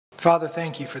Father,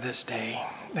 thank you for this day.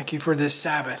 Thank you for this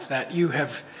Sabbath that you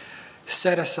have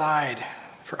set aside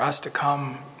for us to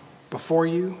come before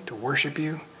you, to worship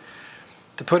you,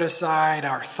 to put aside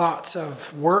our thoughts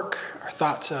of work, our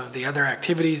thoughts of the other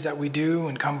activities that we do,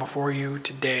 and come before you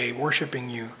today, worshiping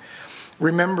you,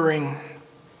 remembering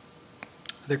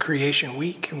the creation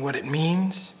week and what it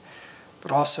means,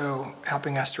 but also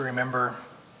helping us to remember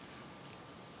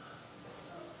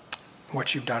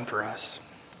what you've done for us.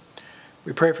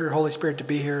 We pray for your Holy Spirit to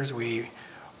be here as we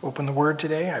open the Word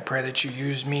today. I pray that you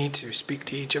use me to speak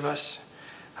to each of us.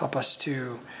 Help us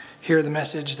to hear the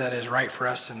message that is right for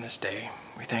us in this day.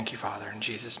 We thank you, Father, in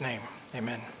Jesus' name.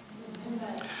 Amen.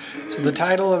 So the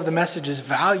title of the message is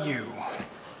Value.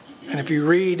 And if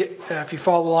you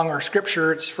follow along our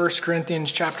scripture, it's 1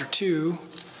 Corinthians chapter 2.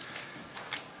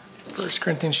 1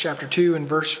 Corinthians chapter 2 and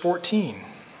verse 14.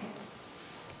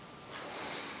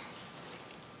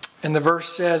 And the verse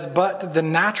says, "But the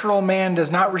natural man does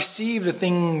not receive the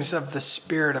things of the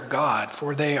Spirit of God,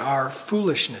 for they are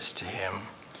foolishness to him.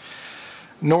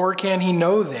 Nor can he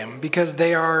know them, because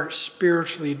they are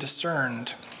spiritually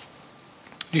discerned."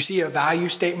 Do you see a value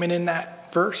statement in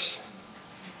that verse?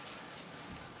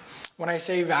 When I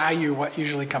say value, what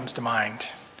usually comes to mind?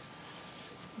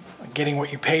 Getting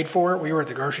what you paid for? We were at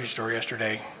the grocery store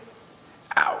yesterday.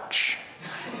 Ouch.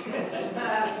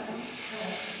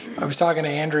 I was talking to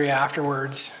Andrea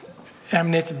afterwards. I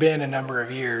mean, it's been a number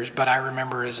of years, but I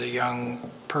remember as a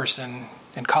young person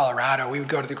in Colorado, we would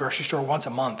go to the grocery store once a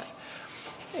month.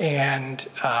 And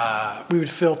we would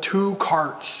fill 2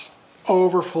 carts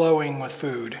overflowing with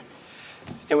food.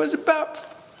 It was about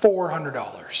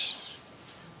 $400.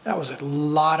 That was a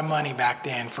lot of money back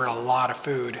then for a lot of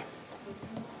food.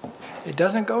 It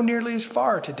doesn't go nearly as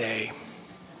far today.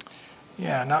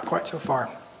 Yeah, not quite so far.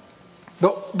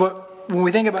 But when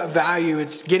we think about value,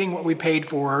 it's getting what we paid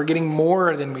for, or getting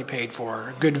more than we paid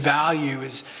for. Good value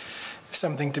is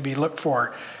something to be looked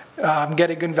for.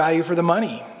 Getting good value for the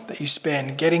money that you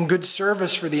spend. Getting good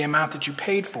service for the amount that you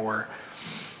paid for.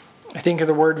 I think of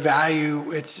the word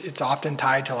value, it's often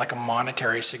tied to like a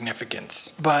monetary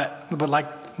significance. But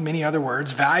like many other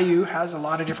words, value has a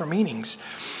lot of different meanings.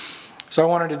 So I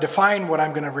wanted to define what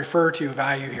I'm going to refer to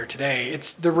value here today.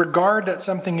 It's the regard that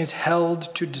something is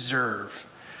held to deserve.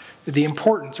 The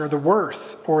importance or the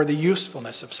worth or the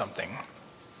usefulness of something.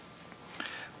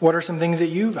 What are some things that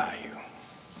you value?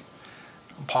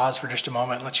 I'll pause for just a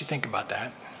moment and let you think about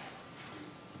that.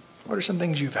 What are some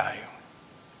things you value?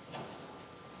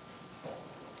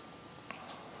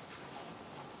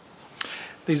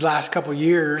 These last couple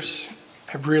years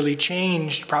have really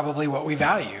changed probably what we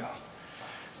value.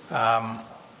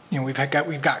 We've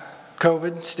got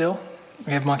COVID still.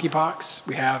 We have monkeypox.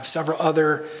 We have several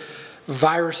other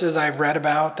viruses I've read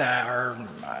about that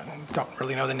I don't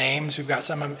really know the names. We've got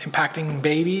some impacting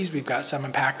babies. We've got some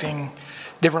impacting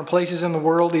different places in the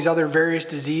world. These other various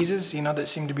diseases, that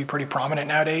seem to be pretty prominent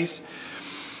nowadays.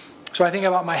 So I think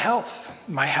about my health,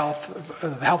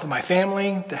 the health of my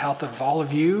family, the health of all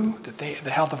of you,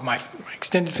 the health of my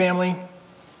extended family.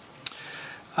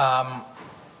 I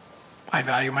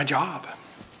value my job.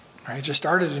 I just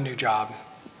started a new job.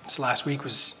 This last week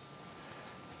was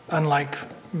unlike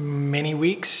many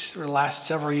weeks or the last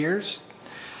several years.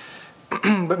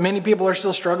 But many people are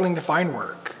still struggling to find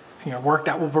work. Work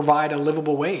that will provide a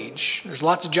livable wage. There's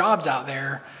lots of jobs out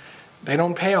there. They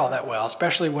don't pay all that well,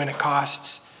 especially when it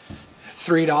costs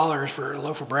 $3 for a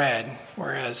loaf of bread,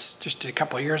 whereas just a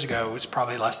couple of years ago it was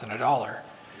probably less than $1.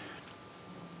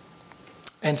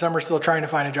 And some are still trying to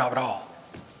find a job at all,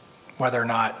 whether or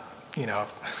not,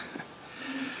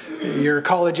 you're a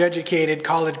college-educated,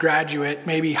 college graduate,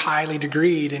 maybe highly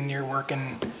degreed, and you're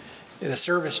working at a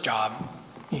service job,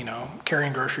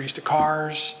 carrying groceries to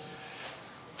cars,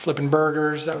 flipping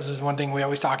burgers. That was one thing we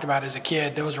always talked about as a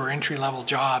kid. Those were entry-level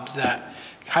jobs that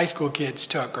high school kids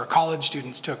took or college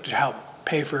students took to help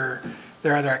pay for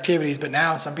their other activities. But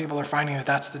now some people are finding that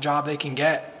that's the job they can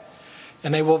get,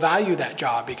 and they will value that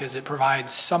job because it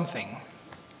provides something.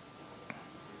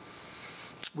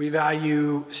 We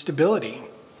value stability.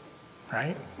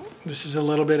 Right? This is a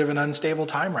little bit of an unstable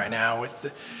time right now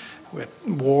with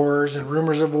wars and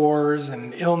rumors of wars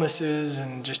and illnesses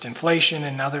and just inflation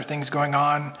and other things going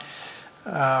on.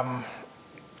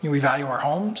 We value our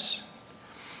homes,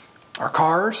 our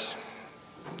cars,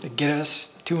 to get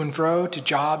us to and fro, to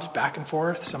jobs, back and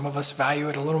forth. Some of us value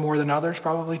it a little more than others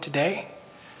probably today.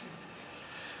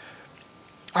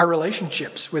 Our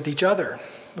relationships with each other,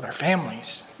 with our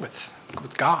families, with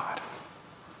God.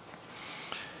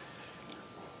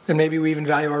 And maybe we even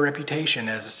value our reputation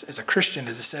as a Christian,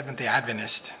 as a Seventh-day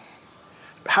Adventist.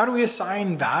 But how do we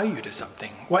assign value to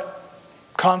something? What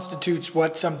constitutes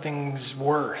what something's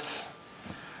worth?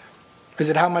 Is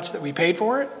it how much that we paid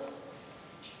for it?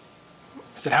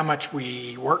 Is it how much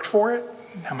we worked for it?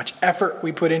 How much effort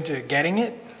we put into getting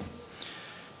it?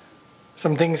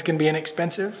 Some things can be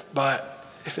inexpensive, but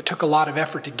if it took a lot of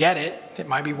effort to get it, it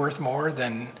might be worth more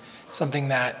than something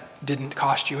that didn't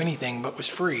cost you anything but was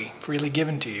free, freely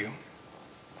given to you.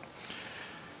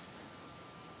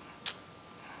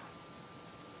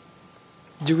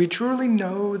 Do we truly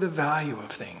know the value of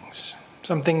things?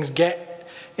 Some things get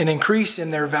an increase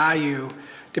in their value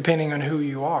depending on who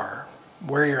you are,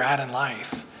 where you're at in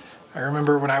life. I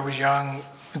remember when I was young,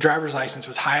 a driver's license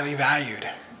was highly valued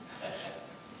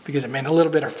because it meant a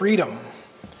little bit of freedom.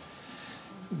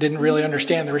 Didn't really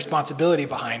understand the responsibility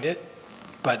behind it,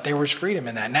 but there was freedom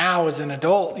in that. Now, as an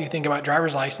adult, you think about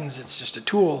driver's license, it's just a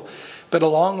tool. But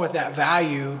along with that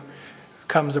value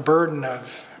comes a burden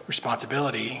of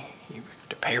responsibility. You have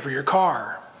to pay for your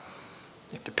car.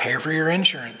 You have to pay for your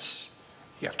insurance.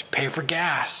 You have to pay for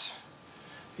gas.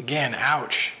 Again,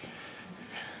 ouch.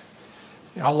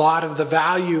 A lot of the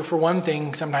value for one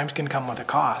thing sometimes can come with a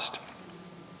cost.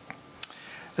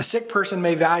 A sick person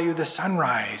may value the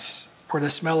sunrise or the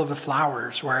smell of the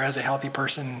flowers, whereas a healthy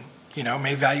person,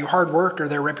 may value hard work or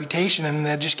their reputation, and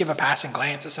they'll just give a passing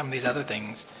glance at some of these other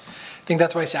things. I think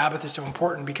that's why Sabbath is so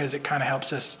important, because it kind of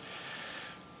helps us.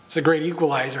 It's a great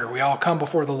equalizer. We all come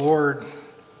before the Lord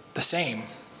the same,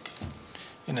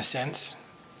 in a sense.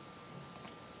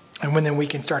 And then we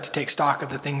can start to take stock of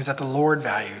the things that the Lord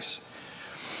values.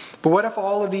 But what if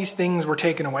all of these things were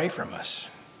taken away from us,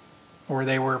 or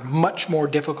they were much more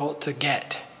difficult to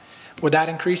get? Would that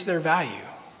increase their value?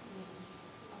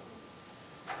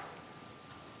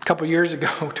 A couple years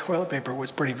ago, toilet paper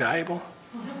was pretty valuable.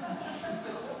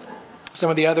 Some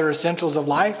of the other essentials of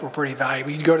life were pretty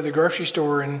valuable. You'd go to the grocery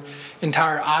store and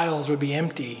entire aisles would be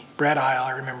empty. Bread aisle,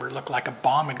 I remember, looked like a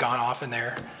bomb had gone off in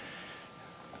there.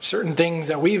 Certain things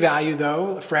that we value,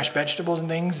 though, fresh vegetables and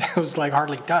things, it was like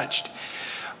hardly touched,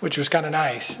 which was kind of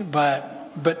nice. But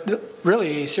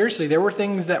really, seriously, there were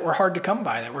things that were hard to come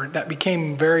by that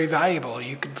became very valuable.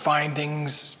 You could find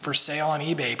things for sale on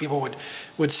eBay. People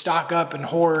would stock up and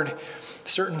hoard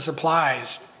certain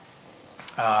supplies.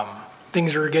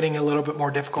 Things are getting a little bit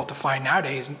more difficult to find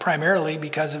nowadays, and primarily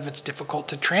because of it's difficult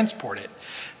to transport it.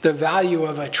 The value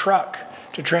of a truck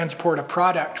to transport a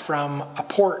product from a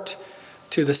port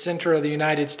to the center of the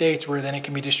United States where then it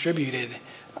can be distributed.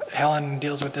 Helen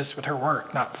deals with this with her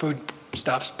work, not food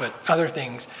stuffs, but other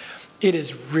things. It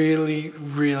is really,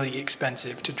 really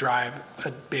expensive to drive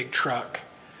a big truck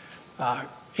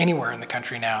anywhere in the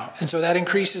country now. And so that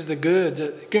increases the goods,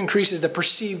 it increases the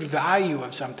perceived value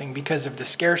of something because of the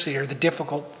scarcity or the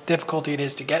difficulty it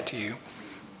is to get to you.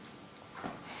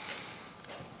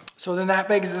 So then that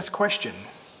begs this question.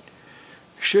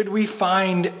 Should we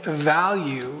find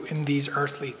value in these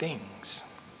earthly things?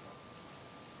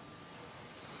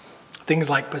 Things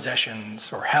like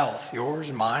possessions or health,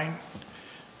 yours, mine,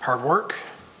 hard work,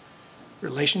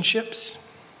 relationships,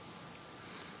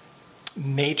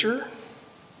 nature,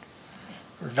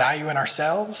 or value in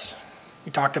ourselves.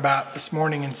 We talked about this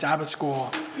morning in Sabbath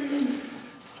school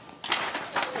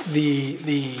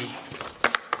the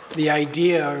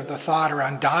idea or the thought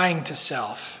around dying to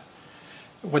self.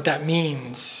 What that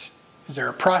means. Is there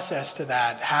a process to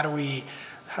that? How do we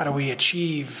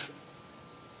achieve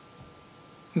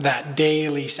that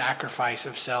daily sacrifice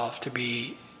of self to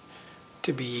be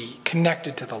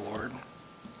connected to the Lord?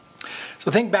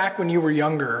 So think back when you were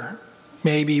younger,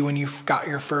 maybe when you got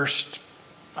your first,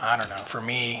 I don't know, for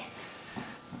me,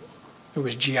 it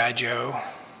was G.I. Joe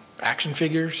action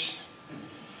figures.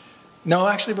 No,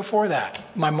 actually before that,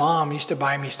 my mom used to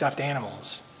buy me stuffed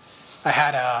animals. I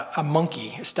had a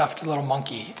monkey, a stuffed little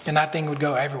monkey, and that thing would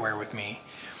go everywhere with me.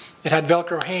 It had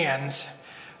Velcro hands,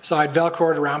 so I'd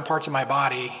Velcro it around parts of my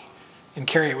body and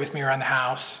carry it with me around the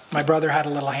house. My brother had a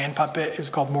little hand puppet. It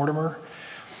was called Mortimer.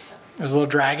 It was a little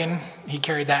dragon. He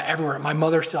carried that everywhere. My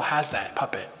mother still has that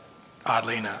puppet,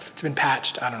 oddly enough. It's been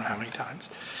patched I don't know how many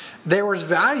times. There was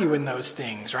value in those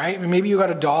things, right? I mean, maybe you got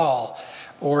a doll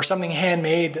or something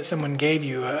handmade that someone gave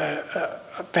you,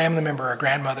 a family member, a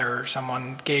grandmother, or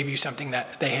someone gave you something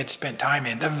that they had spent time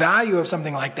in. The value of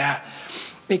something like that,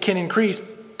 it can increase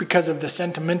because of the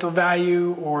sentimental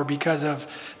value or because of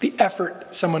the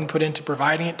effort someone put into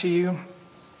providing it to you.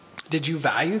 Did you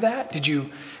value that? Did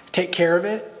you take care of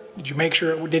it? Did you make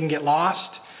sure it didn't get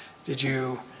lost? Did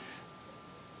you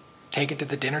take it to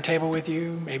the dinner table with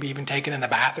you? Maybe even take it in the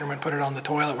bathroom and put it on the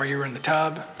toilet where you were in the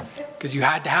tub? Because you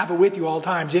had to have it with you all the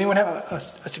time. Does anyone have a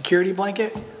security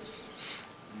blanket?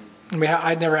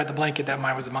 I'd never had the blanket. That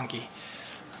mine was a monkey.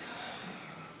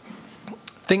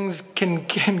 Things can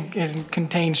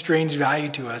contain strange value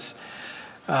to us.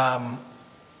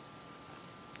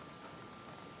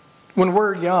 When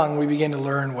we're young, we begin to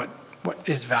learn what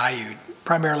is valued,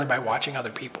 primarily by watching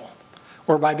other people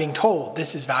or by being told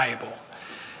this is valuable.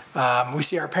 We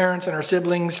see our parents and our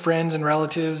siblings, friends and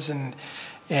relatives,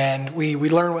 and we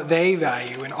learn what they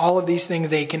value. And all of these things,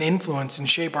 they can influence and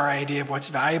shape our idea of what's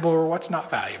valuable or what's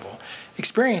not valuable.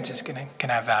 Experiences can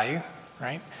have value,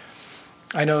 right?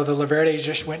 I know the Laverdes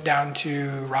just went down to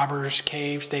Robbers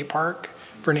Cave State Park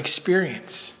for an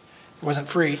experience. It wasn't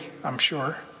free, I'm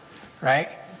sure, right?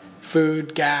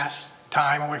 Food, gas,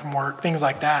 time away from work, things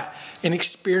like that. An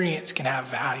experience can have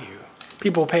value.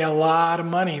 People pay a lot of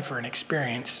money for an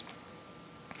experience,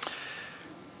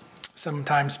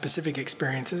 sometimes specific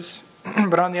experiences.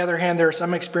 But on the other hand, there are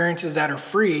some experiences that are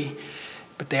free,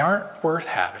 but they aren't worth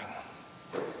having.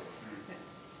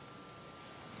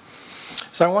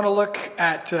 So I want to look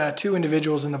at two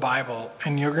individuals in the Bible,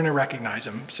 and you're going to recognize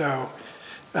them. So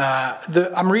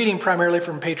I'm reading primarily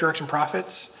from Patriarchs and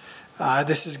Prophets.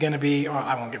 This is going to be,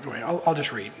 I won't give it away, I'll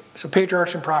just read. So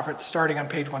Patriarchs and Prophets, starting on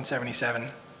page 177.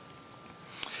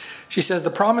 She says,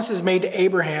 the promises made to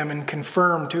Abraham and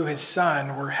confirmed to his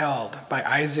son were held by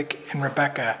Isaac and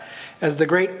Rebekah as the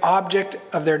great object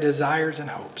of their desires and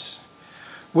hopes.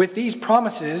 With these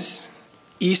promises,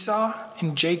 Esau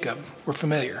and Jacob were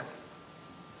familiar.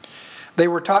 They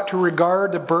were taught to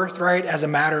regard the birthright as a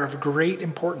matter of great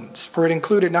importance, for it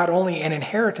included not only an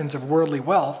inheritance of worldly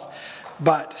wealth,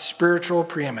 but spiritual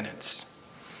preeminence.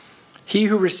 He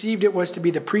who received it was to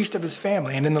be the priest of his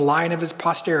family, and in the line of his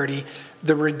posterity,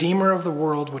 the Redeemer of the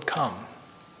world would come.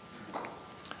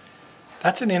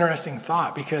 That's an interesting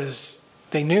thought, because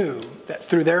they knew that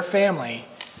through their family,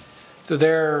 through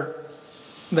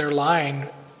their line,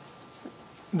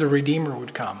 the Redeemer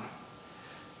would come.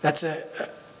 That's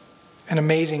an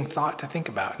amazing thought to think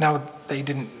about. Now, they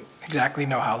didn't exactly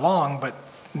know how long, but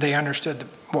they understood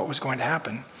what was going to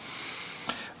happen.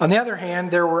 On the other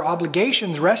hand, there were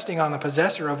obligations resting on the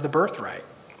possessor of the birthright.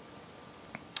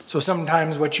 So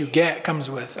sometimes what you get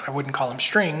comes with, I wouldn't call them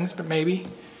strings, but maybe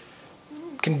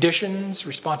conditions,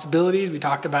 responsibilities. We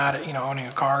talked about it, owning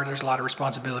a car, there's a lot of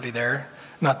responsibility there.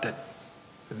 Not that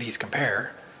these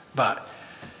compare, but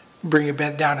bring it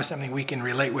back down to something we can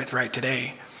relate with right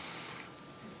today.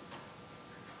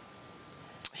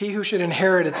 He who should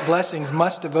inherit its blessings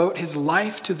must devote his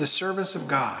life to the service of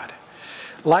God.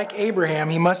 Like Abraham,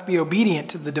 he must be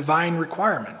obedient to the divine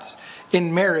requirements.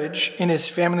 In marriage, in his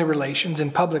family relations,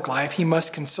 in public life, he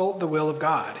must consult the will of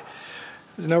God.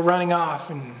 There's no running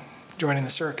off and joining the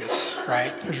circus,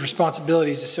 right? There's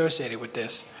responsibilities associated with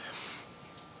this.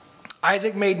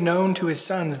 Isaac made known to his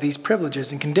sons these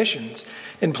privileges and conditions,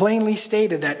 and plainly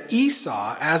stated that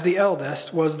Esau, as the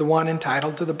eldest, was the one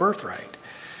entitled to the birthright.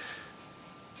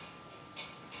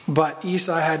 But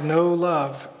Esau had no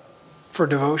love for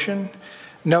devotion,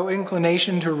 no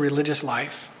inclination to a religious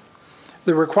life.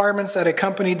 The requirements that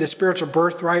accompanied the spiritual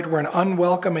birthright were an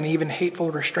unwelcome and even hateful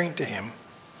restraint to him.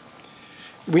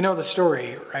 We know the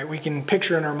story, right? We can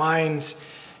picture in our minds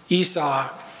Esau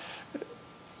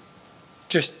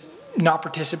just not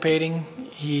participating.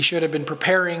 He should have been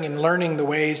preparing and learning the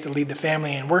ways to lead the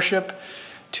family in worship,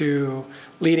 to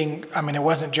leading, it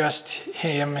wasn't just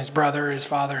him, his brother, his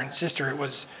father, and sister. It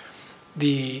was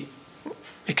the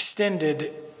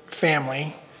extended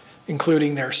family,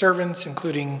 including their servants,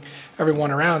 including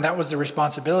everyone around. That was the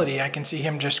responsibility. I can see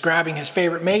him just grabbing his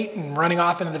favorite mate and running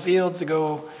off into the fields to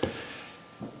go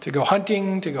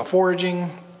hunting, to go foraging,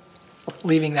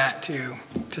 leaving that to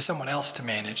someone else to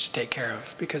manage, to take care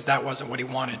of, because that wasn't what he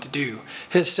wanted to do.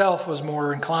 His self was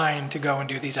more inclined to go and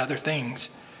do these other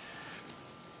things.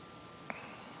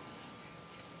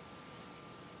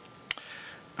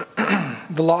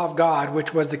 The law of God,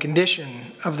 which was the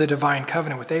condition of the divine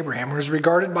covenant with Abraham, was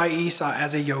regarded by Esau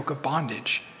as a yoke of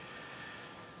bondage.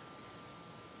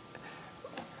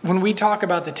 When we talk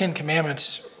about the Ten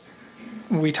Commandments,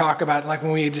 we talk about, like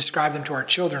when we describe them to our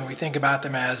children, we think about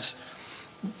them as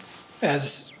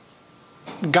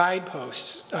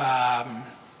guideposts,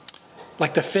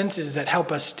 like the fences that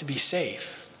help us to be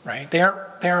safe, right? They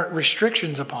aren't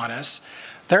restrictions upon us.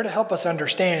 They're to help us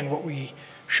understand what we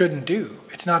shouldn't do.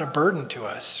 It's not a burden to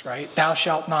us, right? Thou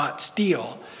shalt not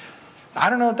steal. I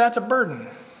don't know if that's a burden,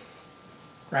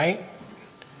 right?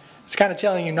 It's kind of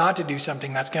telling you not to do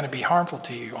something that's going to be harmful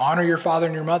to you. Honor your father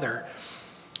and your mother.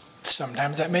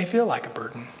 Sometimes that may feel like a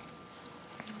burden,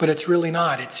 but it's really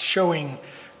not. It's showing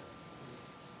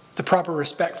the proper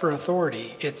respect for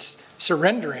authority. It's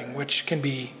surrendering, which can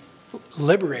be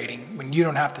liberating when you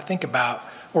don't have to think about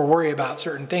or worry about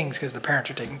certain things because the parents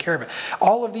are taking care of it.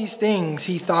 All of these things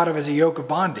he thought of as a yoke of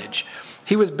bondage.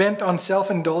 He was bent on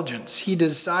self-indulgence. He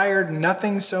desired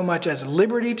nothing so much as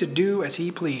liberty to do as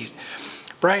he pleased.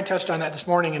 Brian touched on that this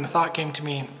morning, and the thought came to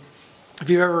me. If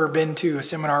you've ever been to a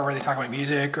seminar where they talk about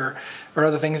music or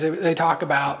other things, they talk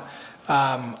about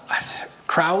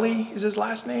Crowley is his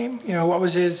last name. You know, what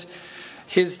was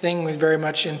his thing was very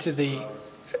much into the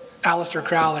Aleister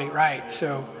Crowley, right?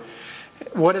 So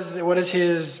what is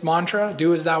his mantra?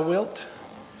 Do as thou wilt.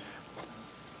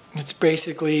 It's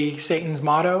basically Satan's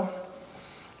motto.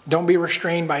 Don't be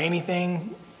restrained by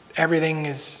anything. Everything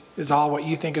is all what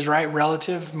you think is right,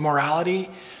 relative morality.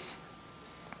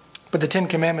 But the Ten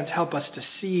Commandments help us to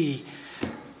see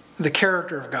the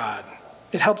character of God.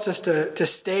 It helps us to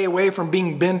stay away from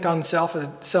being bent on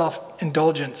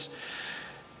self-indulgence.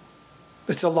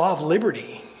 It's a law of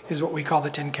liberty, is what we call the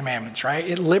Ten Commandments, right?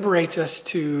 It liberates us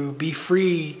to be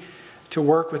free to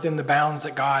work within the bounds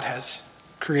that God has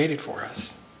created for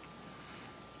us.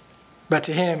 But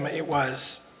to him, it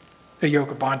was a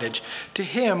yoke of bondage. To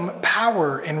him,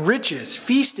 power and riches,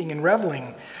 feasting and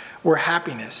reveling were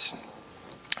happiness.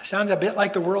 Sounds a bit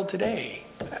like the world today.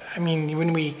 I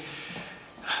mean,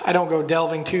 I don't go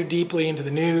delving too deeply into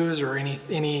the news or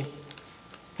anything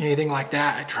like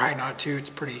that. I try not to. It's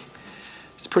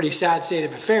a pretty sad state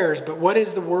of affairs. But what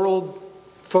is the world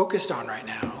focused on right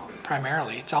now?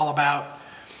 Primarily, it's all about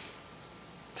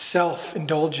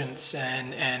self-indulgence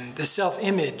and the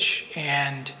self-image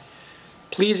and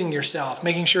pleasing yourself,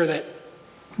 making sure that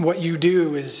what you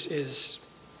do is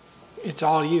it's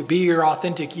all you. Be your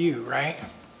authentic you, right?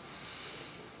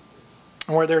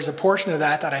 And where there's a portion of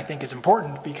that I think is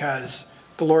important because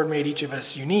the Lord made each of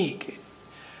us unique,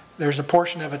 there's a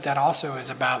portion of it that also is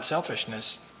about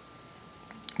selfishness.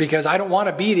 Because I don't want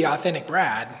to be the authentic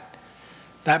Brad.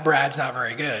 That Brad's not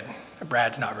very good. That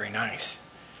Brad's not very nice.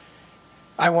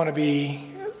 I want to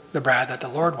be the Brad that the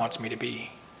Lord wants me to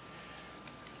be.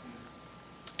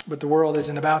 But the world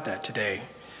isn't about that today.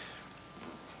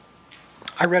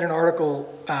 I read an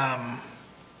article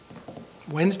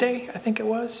Wednesday, I think it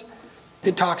was.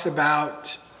 It talks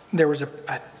about there was a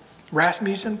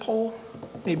Rasmussen poll,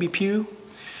 maybe Pew.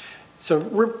 So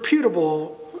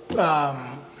reputable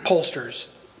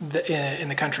pollsters in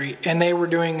the country, and they were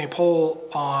doing a poll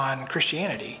on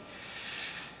Christianity.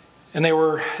 And they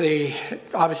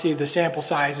obviously the sample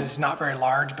size is not very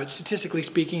large, but statistically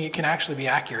speaking, it can actually be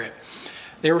accurate.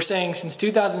 They were saying since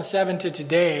 2007 to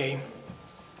today,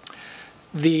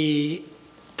 the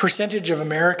percentage of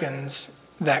Americans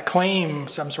that claim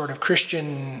some sort of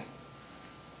Christian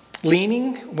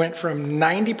leaning went from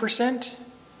 90%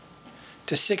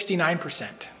 to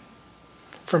 69%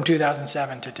 from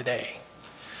 2007 to today.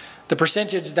 The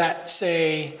percentage that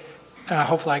say,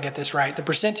 hopefully I get this right, the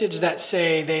percentage that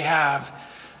say they have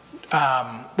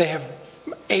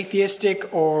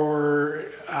atheistic or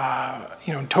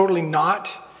totally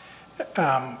not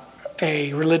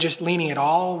a religious leaning at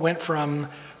all went from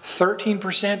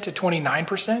 13% to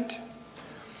 29%.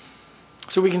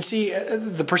 So we can see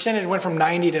the percentage went from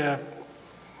 90 to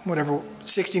whatever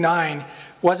 69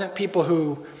 wasn't people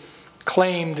who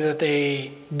claimed that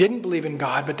they didn't believe in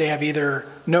God, but they have either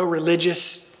no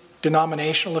religious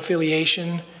denominational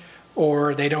affiliation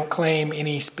or they don't claim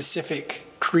any specific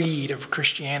creed of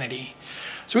Christianity.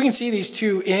 So we can see these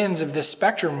two ends of this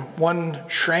spectrum. One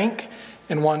shrank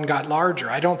and one got larger.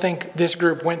 I don't think this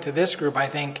group went to this group. I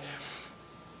think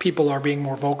people are being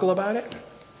more vocal about it.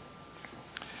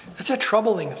 That's a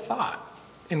troubling thought.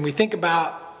 And we think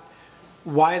about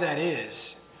why that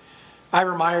is.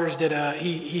 Ira Myers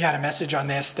he had a message on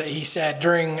this that he said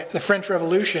during the French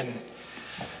Revolution,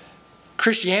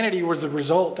 Christianity was the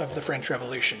result of the French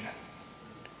Revolution,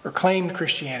 or claimed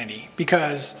Christianity,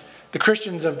 because the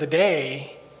Christians of the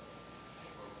day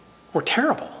were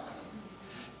terrible.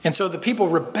 And so the people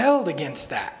rebelled against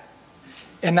that.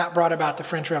 And that brought about the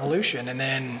French Revolution and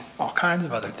then all kinds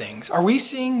of other things. Are we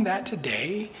seeing that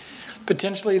today?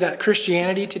 Potentially that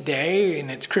Christianity today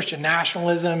and its Christian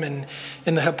nationalism and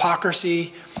the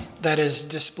hypocrisy that is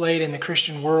displayed in the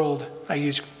Christian world. I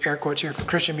use air quotes here for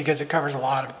Christian because it covers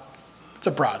it's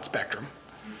a broad spectrum.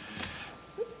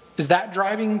 Is that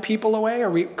driving people away?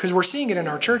 Because we're seeing it in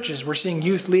our churches. We're seeing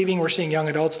youth leaving. We're seeing young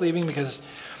adults leaving because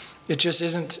it just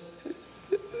isn't.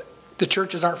 The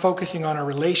churches aren't focusing on a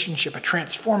relationship, a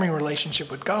transforming relationship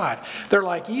with God. They're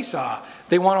like Esau.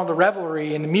 They want all the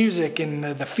revelry and the music and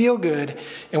the feel good.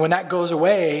 And when that goes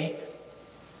away,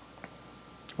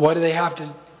 what do they have to,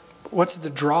 what's the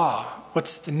draw?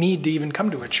 What's the need to even come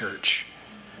to a church?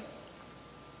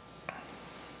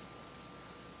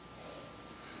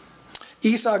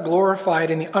 Esau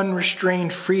gloried in the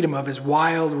unrestrained freedom of his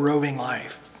wild, roving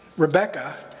life.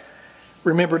 Rebekah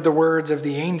remembered the words of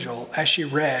the angel as she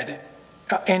read,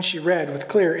 and she read with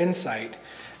clear insight.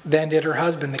 Then did her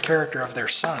husband the character of their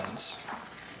sons.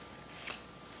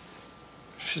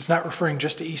 She's not referring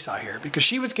just to Esau here, because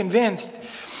she was convinced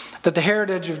that the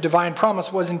heritage of divine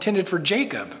promise was intended for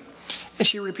Jacob. And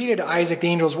she repeated to Isaac the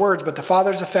angel's words, but the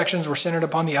father's affections were centered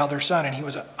upon the elder son, and he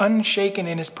was unshaken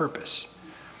in his purpose.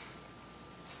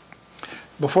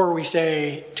 Before we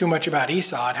say too much about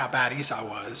Esau and how bad Esau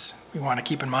was, we want to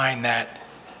keep in mind that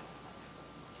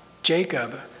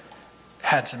Jacob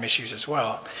had some issues as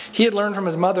well. He had learned from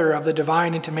his mother of the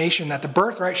divine intimation that the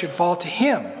birthright should fall to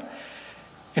him,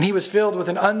 and he was filled with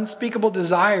an unspeakable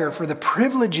desire for the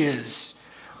privileges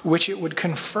which it would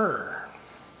confer.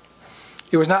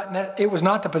 It was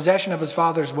not the possession of his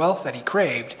father's wealth that he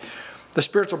craved. The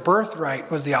spiritual birthright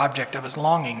was the object of his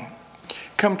longing.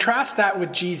 Contrast that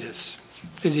with Jesus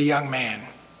as a young man.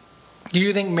 Do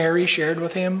you think Mary shared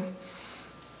with him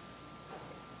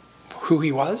who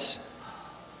he was?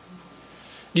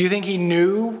 Do you think he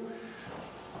knew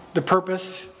the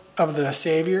purpose of the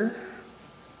Savior?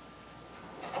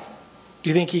 Do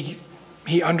you think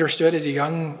he understood as a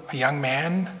young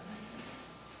man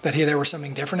that there was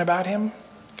something different about him?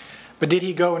 But did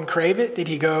he go and crave it? Did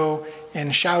he go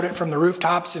and shout it from the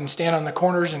rooftops and stand on the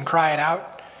corners and cry it out?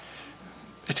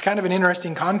 It's kind of an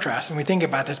interesting contrast when we think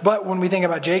about this. But when we think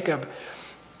about Jacob,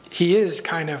 he is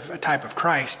kind of a type of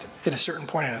Christ at a certain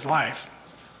point in his life.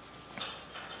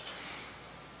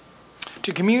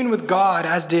 To commune with God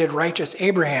as did righteous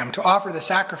Abraham, to offer the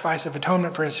sacrifice of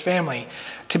atonement for his family,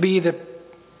 to be the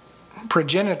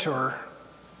progenitor,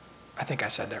 I think I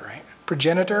said that right,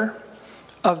 progenitor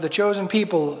of the chosen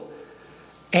people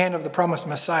and of the promised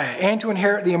Messiah, and to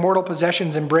inherit the immortal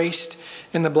possessions embraced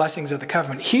in the blessings of the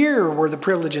covenant. Here were the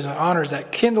privileges and honors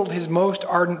that kindled his most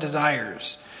ardent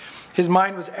desires. His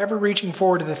mind was ever reaching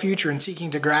forward to the future and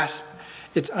seeking to grasp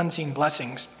its unseen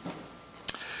blessings.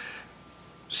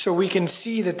 So we can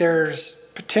see that there's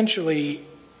potentially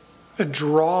a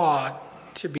draw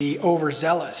to be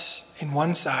overzealous in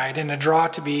one side and a draw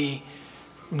to be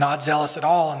not zealous at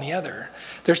all in the other.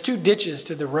 There's two ditches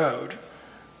to the road,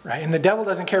 right? And the devil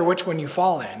doesn't care which one you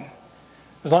fall in,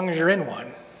 as long as you're in one.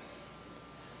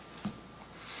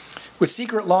 With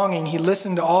secret longing, he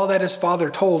listened to all that his father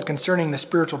told concerning the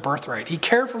spiritual birthright. He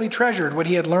carefully treasured what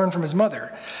he had learned from his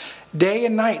mother. Day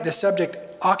and night, the subject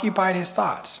occupied his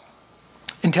thoughts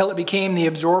until it became the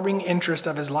absorbing interest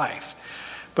of his life.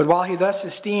 But while he thus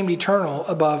esteemed eternal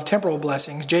above temporal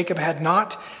blessings, Jacob had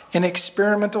not an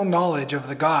experimental knowledge of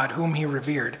the God whom he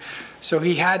revered. So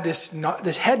he had this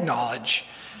head knowledge.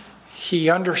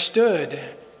 He understood,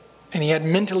 and he had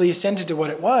mentally assented to what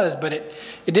it was, but it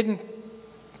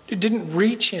didn't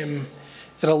reach him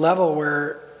at a level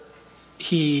where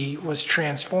he was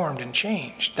transformed and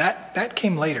changed. That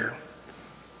came later.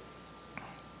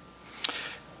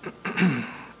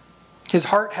 His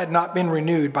heart had not been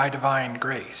renewed by divine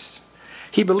grace.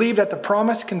 He believed that the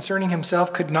promise concerning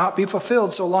himself could not be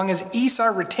fulfilled so long as Esau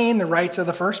retained the rights of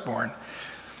the firstborn.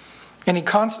 And he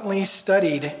constantly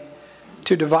studied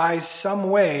to devise some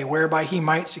way whereby he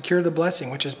might secure the blessing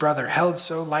which his brother held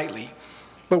so lightly,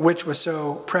 but which was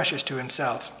so precious to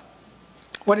himself.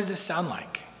 What does this sound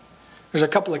like? There's a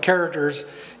couple of characters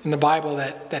in the Bible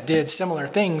that did similar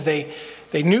things. They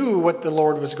knew what the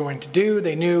Lord was going to do.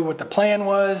 They knew what the plan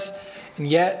was, and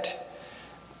yet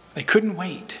they couldn't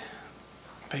wait.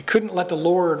 They couldn't let the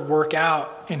Lord work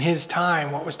out in his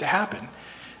time what was to happen.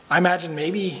 I imagine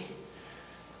maybe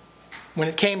when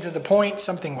it came to the point,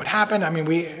 something would happen. I mean,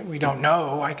 we don't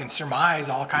know. I can surmise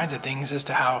all kinds of things as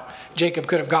to how Jacob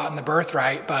could have gotten the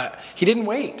birthright, but he didn't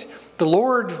wait. The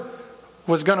Lord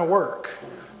was going to work.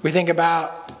 We think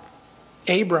about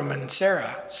Abram and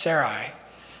Sarai.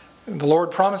 The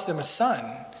Lord promised them a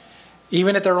son,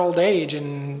 even at their old age,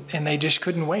 and they just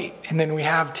couldn't wait. And then we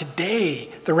have today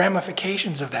the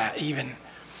ramifications of that even.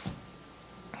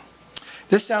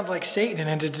 This sounds like Satan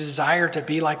and his desire to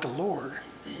be like the Lord,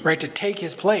 right? To take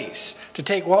his place, to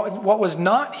take what was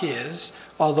not his,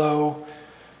 although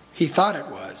he thought it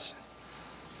was.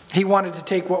 He wanted to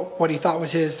take what he thought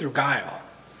was his through guile.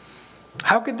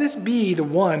 How could this be the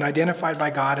one identified by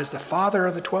God as the father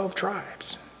of the 12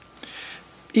 tribes?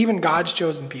 Even God's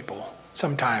chosen people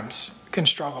sometimes can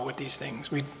struggle with these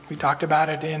things. We talked about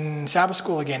it in Sabbath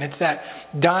school again. It's that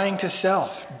dying to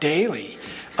self daily,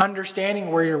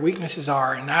 understanding where your weaknesses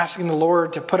are and asking the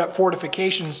Lord to put up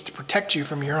fortifications to protect you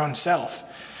from your own self.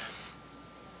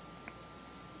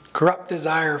 Corrupt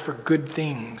desire for good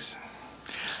things.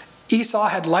 Esau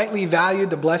had lightly valued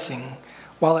the blessing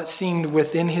while it seemed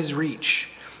within his reach.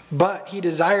 But he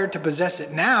desired to possess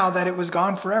it now that it was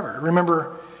gone forever.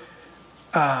 Remember,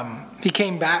 he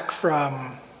came back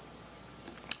from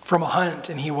a hunt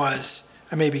and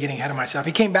I may be getting ahead of myself.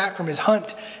 He came back from his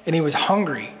hunt and he was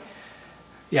hungry.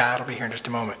 Yeah, it'll be here in just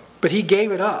a moment. But he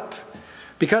gave it up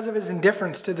because of his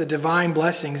indifference to the divine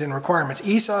blessings and requirements.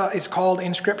 Esau is called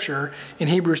in Scripture, in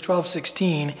Hebrews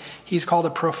 12:16, he's called a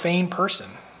profane person.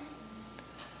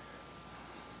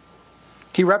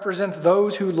 He represents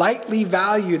those who lightly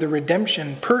value the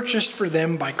redemption purchased for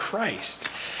them by Christ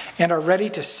and are ready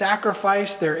to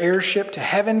sacrifice their heirship to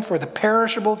heaven for the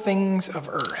perishable things of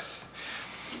earth.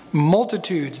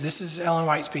 Multitudes, this is Ellen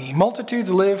White speaking,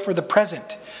 multitudes live for the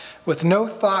present with no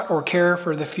thought or care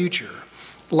for the future.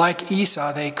 Like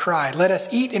Esau, they cry, "Let us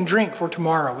eat and drink, for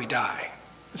tomorrow we die."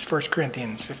 It's 1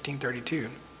 Corinthians 15:32.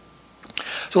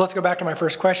 So let's go back to my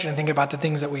first question and think about the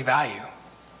things that we value.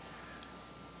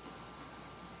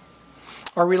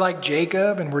 Are we like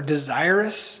Jacob and we're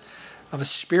desirous of a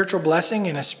spiritual blessing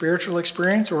and a spiritual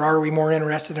experience, or are we more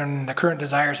interested in the current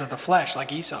desires of the flesh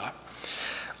like Esau?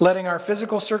 Letting our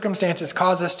physical circumstances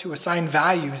cause us to assign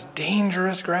value is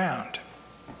dangerous ground.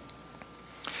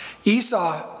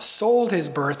 Esau sold his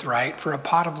birthright for a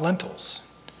pot of lentils.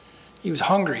 He was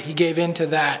hungry. He gave in to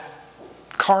that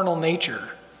carnal nature.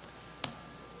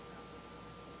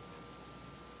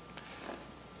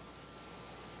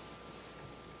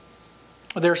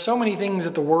 There are so many things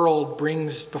that the world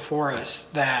brings before us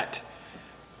that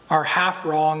are half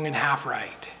wrong and half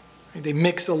right. They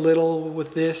mix a little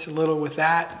with this, a little with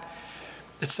that.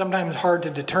 It's sometimes hard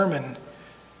to determine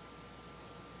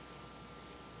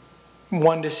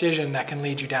one decision that can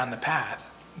lead you down the path.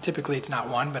 Typically it's not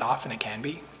one, but often it can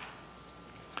be.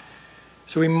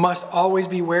 So we must always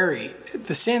be wary.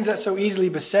 The sins that so easily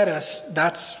beset us,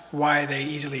 that's why they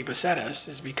easily beset us,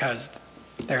 is because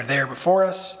they're there before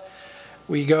us.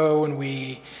 We go and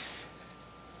we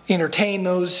entertain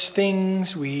those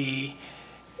things. We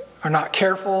are not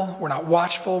careful. We're not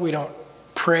watchful. We don't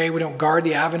pray. We don't guard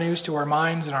the avenues to our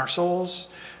minds and our souls.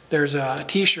 There's a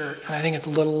t-shirt, and I think it's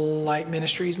Little Light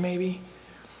Ministries maybe.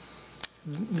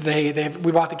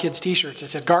 We bought the kids t-shirts. It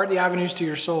said, "Guard the avenues to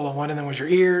your soul." And one of them was your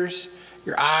ears,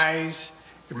 your eyes,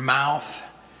 your mouth,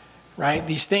 right?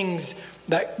 These things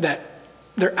that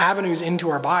they're avenues into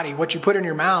our body. What you put in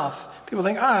your mouth, people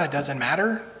think, it doesn't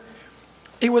matter.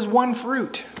 It was one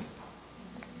fruit,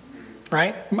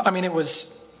 right? I mean,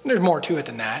 there's more to it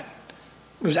than that.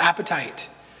 It was appetite.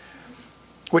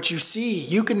 What you see,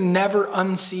 you can never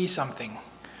unsee something.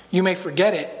 You may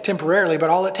forget it temporarily, but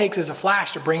all it takes is a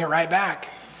flash to bring it right back.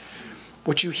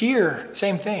 What you hear,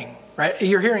 same thing, right?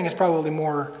 Your hearing is probably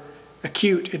more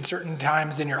acute in certain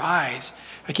times than your eyes.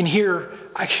 I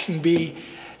can be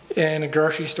in a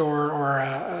grocery store or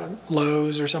a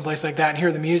Lowe's or someplace like that and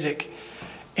hear the music,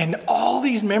 and all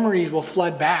these memories will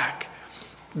flood back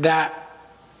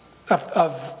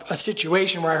of a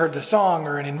situation where I heard the song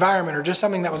or an environment or just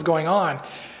something that was going on,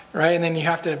 right? And then you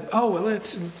have to,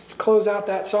 let's close out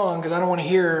that song because I don't want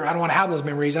to have those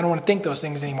memories. I don't want to think those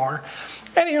things anymore.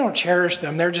 And you don't cherish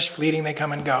them. They're just fleeting. They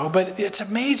come and go. But it's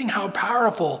amazing how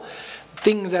powerful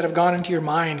things that have gone into your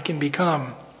mind can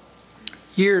become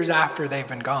years after they've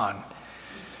been gone.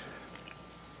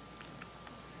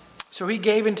 So he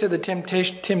gave into the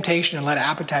temptation and let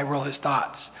appetite rule his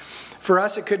thoughts. For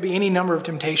us, it could be any number of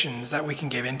temptations that we can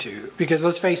give into. Because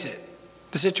let's face it,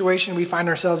 the situation we find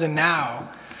ourselves in now,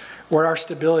 where our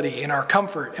stability and our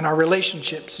comfort and our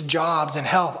relationships, jobs and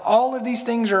health, all of these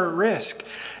things are at risk.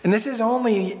 And this is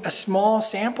only a small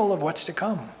sample of what's to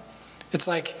come. It's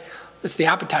the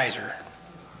appetizer.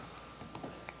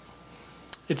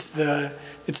 It's the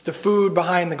food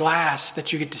behind the glass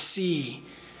that you get to see,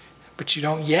 but you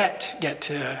don't yet get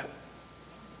to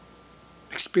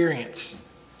experience.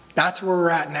 That's where we're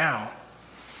at now.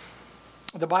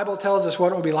 The Bible tells us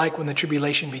what it will be like when the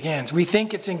tribulation begins. We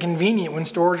think it's inconvenient when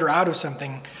stores are out of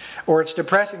something, or it's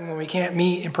depressing when we can't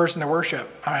meet in person to worship.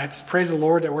 It's praise the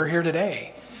Lord that we're here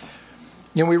today.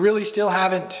 We really still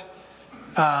haven't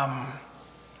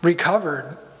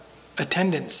recovered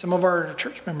attendance. Some of our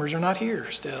church members are not here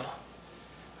still.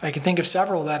 I can think of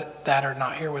several that are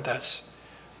not here with us.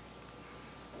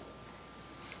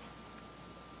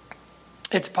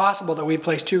 It's possible that we've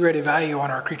placed too great a value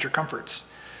on our creature comforts.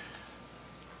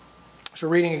 So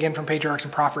reading again from Patriarchs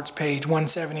and Prophets, page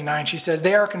 179, she says,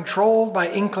 "They are controlled by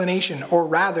inclination,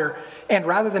 rather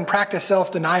than practice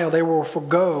self-denial, they will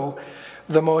forego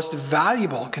the most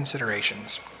valuable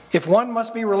considerations. If one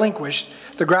must be relinquished,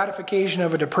 the gratification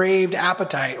of a depraved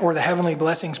appetite or the heavenly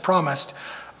blessings promised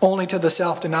only to the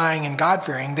self-denying and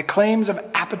God-fearing, the claims of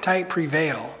appetite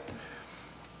prevail.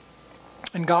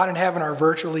 and God in heaven are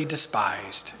virtually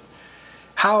despised.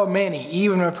 How many,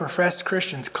 even of professed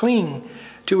Christians, cling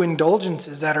to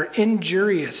indulgences that are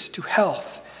injurious to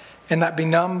health and that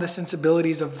benumb the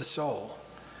sensibilities of the soul.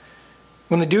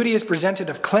 When the duty is presented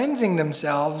of cleansing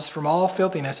themselves from all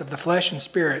filthiness of the flesh and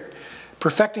spirit,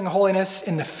 perfecting holiness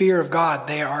in the fear of God,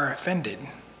 they are offended.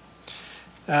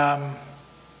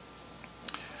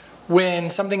 When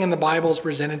something in the Bible is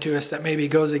presented to us that maybe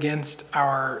goes against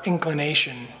our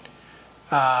inclination,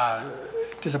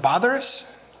 does it bother us?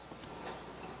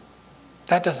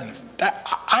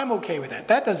 I'm okay with that.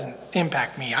 That doesn't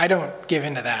impact me. I don't give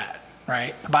into that,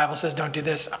 right? The Bible says don't do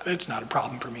this. It's not a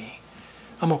problem for me.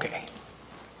 I'm okay.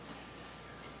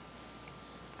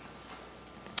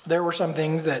 There were some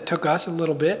things that took us a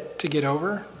little bit to get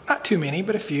over. Not too many,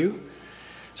 but a few.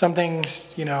 Some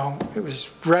things, it was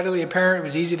readily apparent. It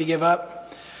was easy to give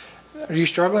up. Are you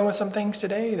struggling with some things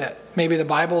today that maybe the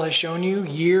Bible has shown you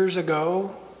years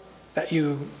ago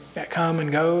that come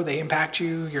and go, they impact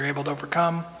you, you're able to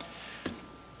overcome?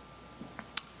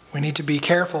 We need to be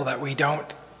careful that we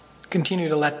don't continue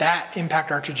to let that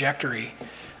impact our trajectory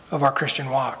of our Christian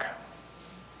walk.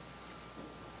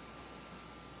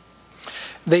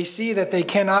 They see that they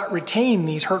cannot retain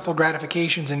these hurtful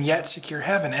gratifications and yet secure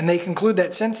heaven. And they conclude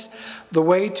that since the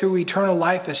way to eternal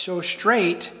life is so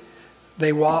straight,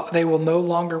 they will no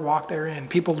longer walk therein.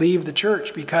 People leave the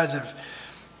church because of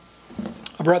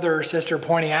a brother or sister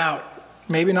pointing out,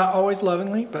 maybe not always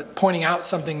lovingly, but pointing out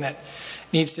something that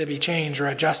needs to be changed or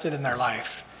adjusted in their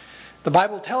life. The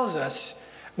Bible tells us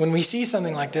when we see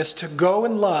something like this to go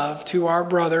in love to our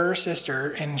brother or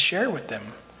sister and share with them.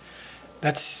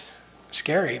 That's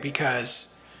scary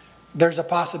because there's a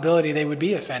possibility they would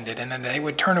be offended and then they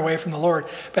would turn away from the Lord.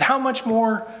 But how much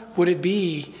more would it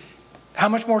be, how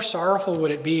much more sorrowful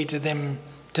would it be to them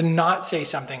to not say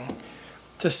something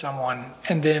to someone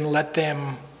and then let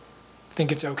them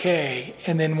think it's okay,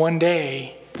 and then one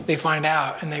day they find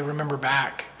out and they remember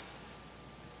back,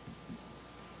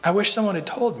 I wish someone had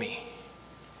told me.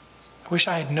 I wish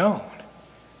I had known.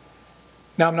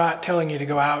 Now, I'm not telling you to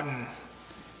go out and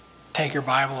take your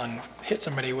Bible and hit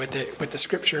somebody with it, with the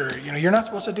scripture. You're not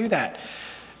supposed to do that.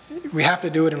 We have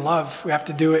to do it in love. We have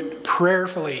to do it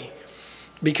prayerfully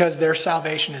because their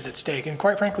salvation is at stake. And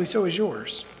quite frankly, so is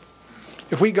yours.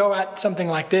 If we go at something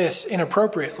like this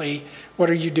inappropriately, what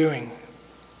are you doing?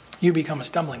 You become a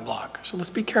stumbling block. So let's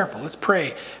be careful. Let's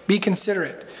pray. Be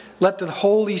considerate. Let the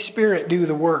Holy Spirit do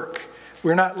the work.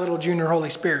 We're not little junior Holy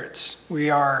Spirits. We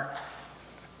are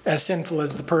as sinful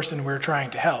as the person we're trying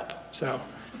to help. So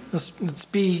let's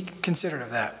be considerate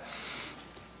of that.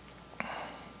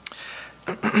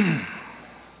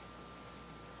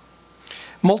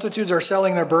 Multitudes are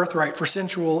selling their birthright for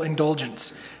sensual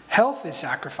indulgence. Health is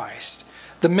sacrificed.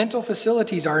 The mental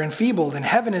facilities are enfeebled, and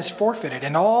heaven is forfeited,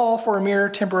 and all for a mere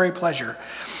temporary pleasure.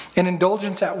 An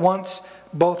indulgence at once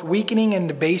both weakening and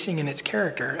debasing in its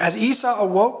character. As Esau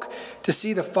awoke to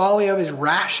see the folly of his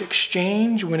rash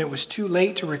exchange when it was too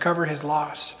late to recover his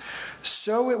loss,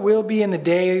 so it will be in the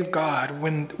day of God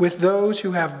with those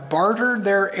who have bartered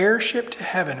their heirship to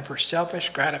heaven for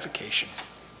selfish gratification.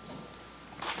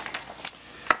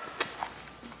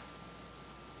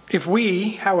 If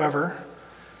we, however,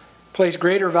 place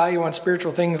greater value on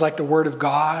spiritual things like the Word of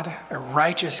God, a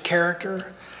righteous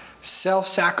character,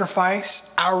 self-sacrifice,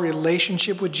 our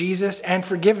relationship with Jesus, and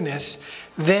forgiveness,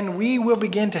 then we will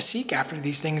begin to seek after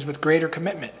these things with greater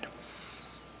commitment.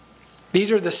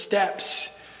 These are the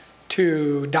steps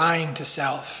to dying to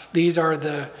self. These are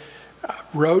the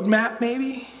roadmap,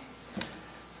 maybe.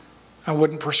 I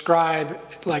wouldn't prescribe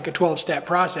like a 12-step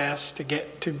process to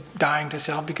get to dying to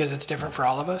self because it's different for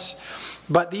all of us.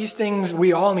 But these things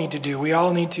we all need to do. We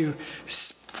all need to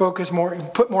focus more,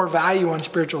 put more value on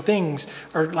spiritual things,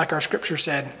 or like our scripture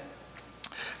said,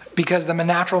 because the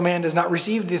natural man does not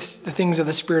receive the things of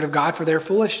the Spirit of God, for their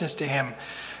foolishness to him,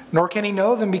 nor can he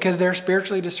know them because they're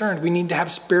spiritually discerned. We need to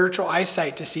have spiritual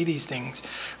eyesight to see these things.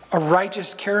 A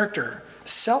righteous character,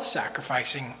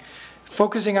 self-sacrificing,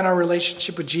 focusing on our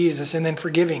relationship with Jesus, and then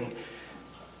forgiving.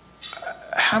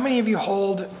 How many of you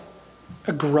hold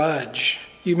a grudge?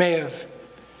 You may have,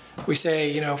 we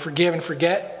say, forgive and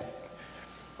forget.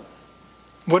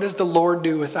 What does the Lord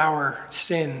do with our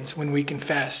sins when we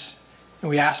confess and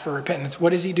we ask for repentance? What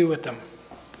does he do with them?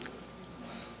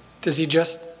 Does he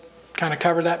just kind of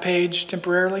cover that page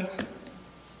temporarily?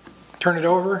 Turn it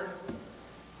over?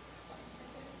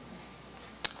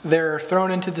 They're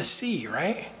thrown into the sea,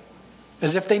 right?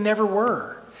 As if they never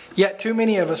were. Yet too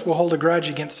many of us will hold a grudge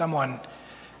against someone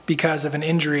because of an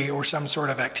injury or some sort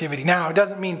of activity. Now, it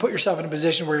doesn't mean put yourself in a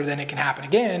position where then it can happen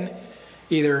again,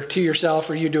 either to yourself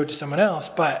or you do it to someone else.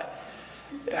 But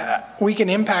we can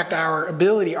impact our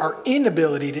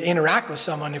inability to interact with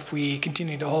someone if we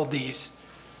continue to hold these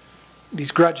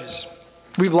grudges.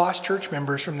 We've lost church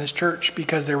members from this church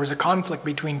because there was a conflict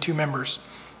between two members.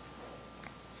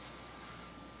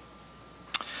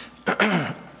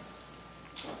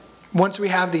 Once we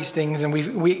have these things and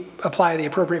we apply the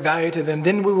appropriate value to them,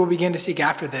 then we will begin to seek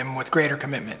after them with greater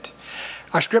commitment.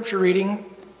 Our scripture reading,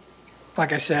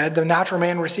 like I said, the natural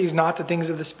man receives not the things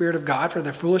of the Spirit of God for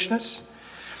their foolishness.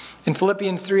 In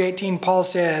Philippians 3:18, Paul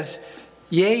says,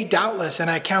 "Yea, doubtless,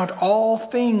 and I count all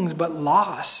things but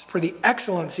loss for the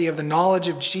excellency of the knowledge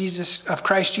of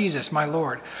Christ Jesus, my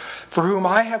Lord, for whom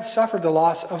I have suffered the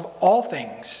loss of all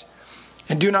things,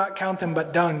 and do not count them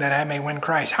but dung, that I may win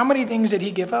Christ." How many things did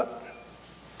he give up?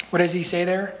 What does he say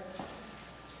there?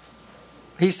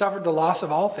 He suffered the loss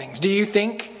of all things. Do you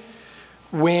think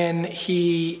when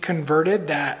he converted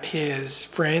that his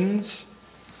friends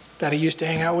that he used to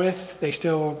hang out with, they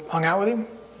still hung out with him?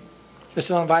 They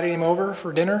still invited him over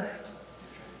for dinner?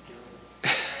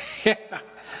 Yeah.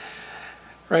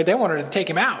 Right, they wanted to take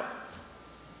him out.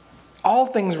 All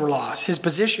things were lost. His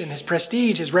position, his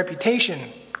prestige, his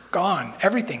reputation, gone.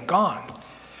 Everything gone.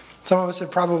 Some of us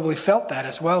have probably felt that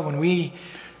as well when we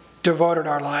devoted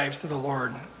our lives to the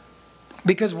Lord.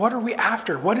 Because what are we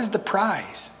after? What is the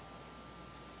prize?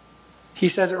 He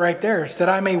says it right there. It's that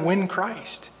I may win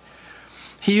Christ.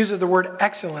 He uses the word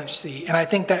excellency, and I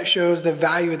think that shows the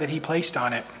value that he placed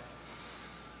on it.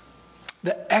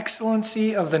 The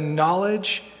excellency of the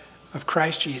knowledge of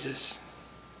Christ Jesus.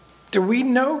 Do we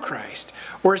know Christ?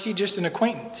 Or is he just an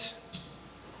acquaintance?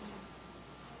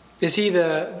 Is he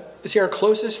our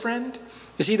closest friend?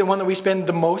 Is he the one that we spend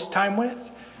the most time with?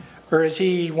 Or is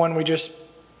he one we just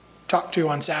talk to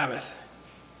on Sabbath?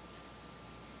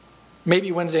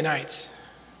 Maybe Wednesday nights.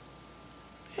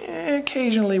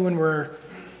 Occasionally when we're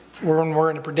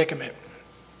in a predicament.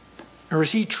 Or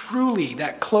is he truly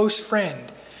that close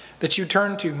friend that you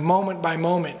turn to moment by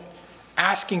moment,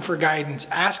 asking for guidance,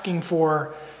 asking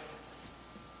for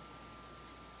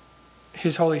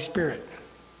his Holy Spirit?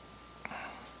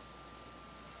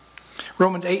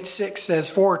 Romans 8:6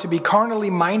 says, "For to be carnally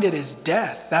minded is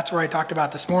death." That's where I talked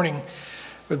about this morning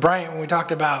with Bryant when we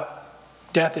talked about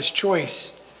death as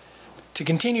choice. To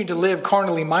continue to live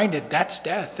carnally minded, that's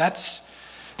death.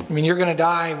 You're going to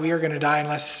die. We are going to die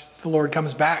unless the Lord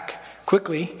comes back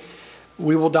quickly.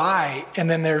 We will die. And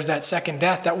then there's that second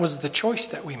death. That was the choice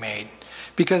that we made.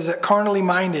 Because carnally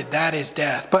minded, that is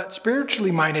death. But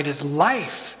spiritually minded is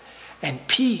life and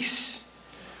peace.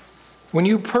 When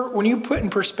you put in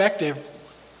perspective,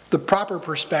 the proper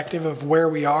perspective of where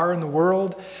we are in the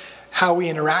world, how we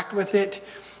interact with it,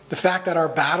 the fact that our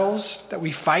battles that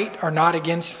we fight are not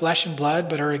against flesh and blood,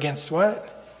 but are against what?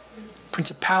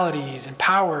 Principalities and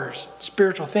powers,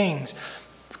 spiritual things.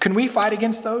 Can we fight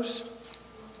against those?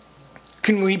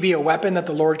 Can we be a weapon that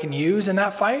the Lord can use in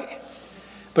that fight?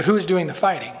 But who's doing the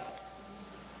fighting?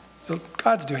 So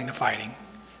God's doing the fighting.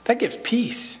 That gives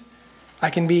peace. I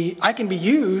can be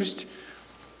used,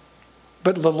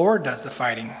 but the Lord does the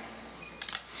fighting.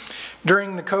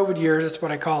 During the COVID years, that's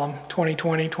what I call them,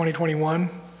 2020, 2021,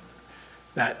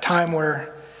 that time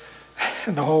where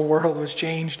the whole world was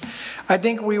changed, I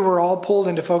think we were all pulled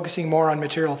into focusing more on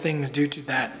material things due to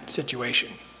that situation.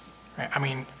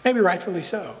 Right? Maybe rightfully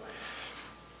so.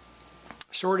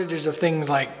 Shortages of things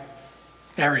like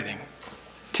everything.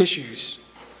 Tissues,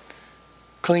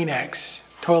 Kleenex,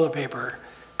 toilet paper,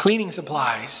 cleaning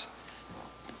supplies,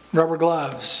 rubber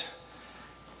gloves,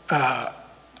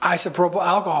 isopropyl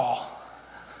alcohol,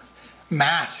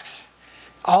 masks.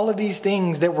 All of these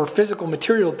things that were physical,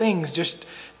 material things just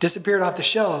disappeared off the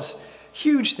shelves.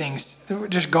 Huge things were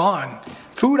just gone.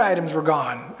 Food items were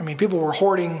gone. People were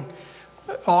hoarding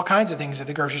all kinds of things at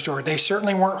the grocery store. They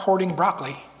certainly weren't hoarding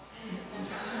broccoli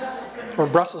or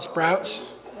Brussels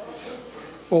sprouts.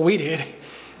 Well, we did.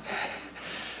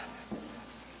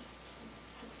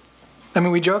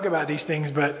 We joke about these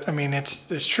things, but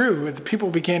it's true. The people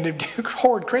began to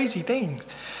hoard crazy things.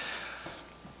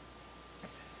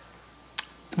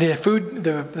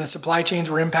 The supply chains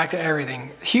were impacted,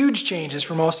 everything. Huge changes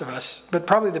for most of us, but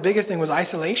probably the biggest thing was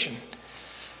isolation.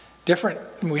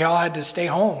 We all had to stay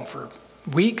home for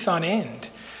weeks on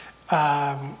end.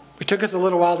 It took us a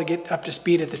little while to get up to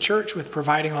speed at the church with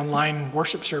providing online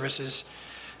worship services.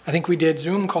 I think we did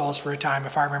Zoom calls for a time,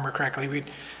 if I remember correctly.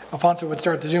 Alfonso would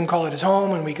start the Zoom call at his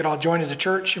home, and we could all join as a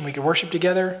church, and we could worship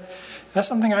together. That's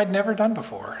something I'd never done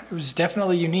before. It was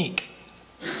definitely unique.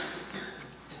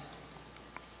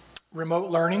 Remote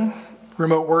learning,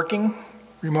 remote working,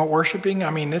 remote worshiping.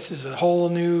 This is a whole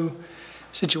new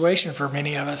situation for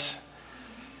many of us.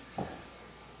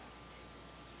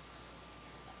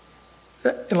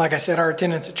 And like I said, our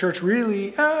attendance at church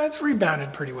really, it's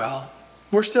rebounded pretty well.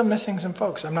 We're still missing some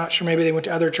folks. I'm not sure, maybe they went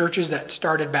to other churches that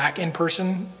started back in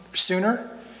person sooner.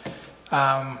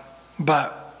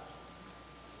 But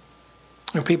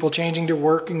people changing to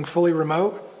working fully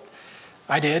remote,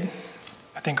 I did.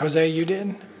 I think, Jose, you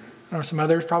did. Or some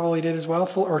others probably did as well,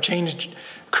 or changed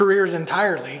careers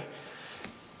entirely.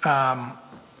 We're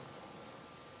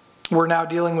now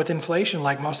dealing with inflation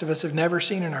like most of us have never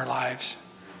seen in our lives.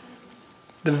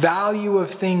 The value of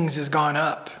things has gone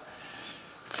up.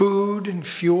 Food and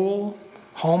fuel,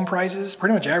 home prices,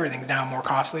 pretty much everything's now more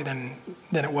costly than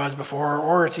it was before,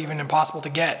 or it's even impossible to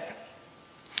get.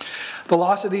 The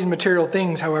loss of these material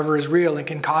things, however, is real and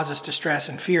can cause us distress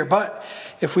and fear. But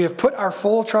if we have put our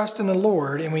full trust in the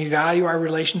Lord and we value our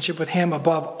relationship with Him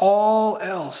above all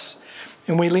else,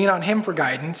 and we lean on Him for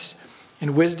guidance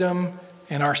and wisdom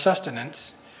and our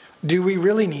sustenance, do we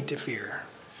really need to fear?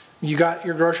 You got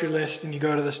your grocery list and you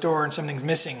go to the store and something's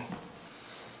missing.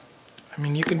 I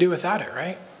mean, you can do without it,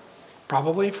 right?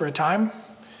 Probably for a time,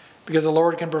 because the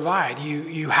Lord can provide.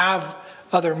 You have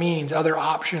other means, other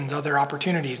options, other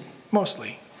opportunities,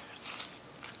 mostly.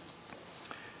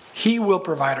 He will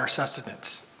provide our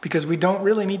sustenance because we don't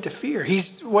really need to fear.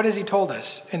 What has He told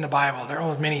us in the Bible? There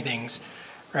are many things,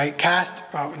 right? I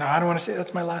don't want to say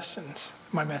that's my last sentence,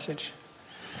 my message.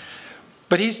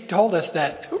 But He's told us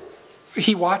that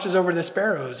He watches over the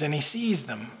sparrows and He sees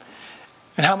them.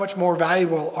 And how much more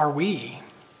valuable are we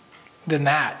than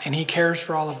that? And He cares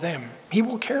for all of them. He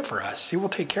will care for us. He will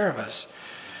take care of us.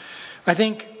 I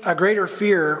think a greater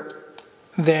fear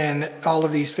than all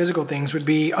of these physical things would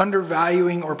be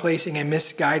undervaluing or placing a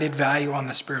misguided value on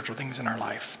the spiritual things in our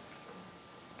life.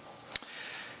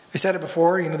 I said it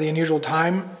before, the unusual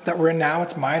time that we're in now,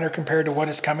 it's minor compared to what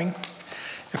is coming.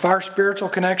 If our spiritual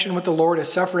connection with the Lord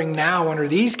is suffering now under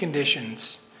these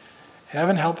conditions,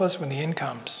 heaven help us when the end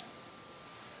comes.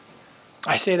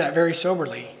 I say that very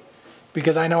soberly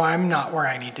because I know I'm not where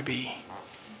I need to be.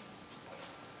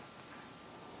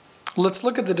 Let's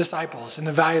look at the disciples and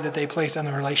the value that they placed on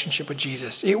the relationship with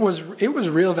Jesus. It was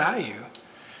real value.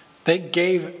 They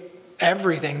gave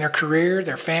everything, their career,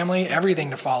 their family, everything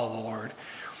to follow the Lord.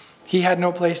 He had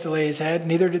no place to lay His head,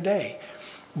 neither did they.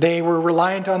 They were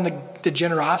reliant on the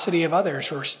generosity of others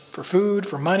for food,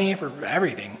 for money, for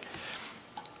everything.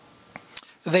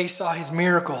 They saw His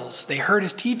miracles. They heard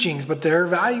His teachings, but their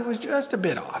value was just a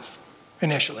bit off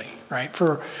initially, right?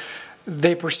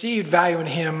 They perceived value in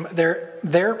Him.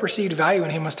 Their perceived value in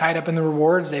Him was tied up in the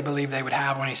rewards they believed they would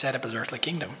have when He set up His earthly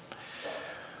kingdom.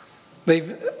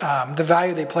 The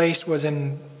value they placed was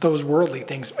in those worldly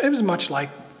things. It was much like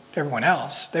everyone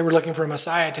else. They were looking for a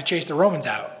Messiah to chase the Romans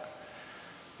out.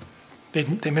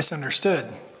 They misunderstood.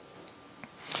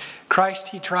 Christ,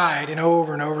 He tried and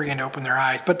over again to open their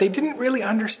eyes, but they didn't really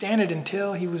understand it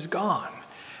until He was gone.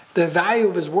 The value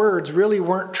of His words really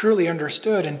weren't truly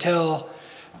understood until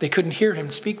they couldn't hear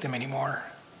Him speak them anymore,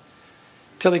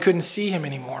 till they couldn't see Him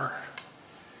anymore,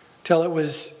 till it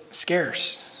was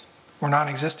scarce or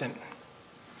non-existent.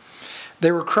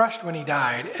 They were crushed when He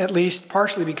died, at least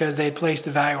partially because they had placed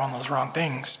the value on those wrong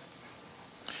things.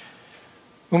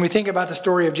 When we think about the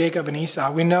story of Jacob and Esau,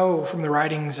 we know from the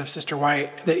writings of Sister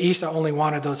White that Esau only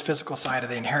wanted those physical side of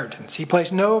the inheritance. He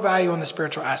placed no value on the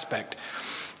spiritual aspect.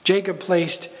 Jacob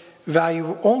placed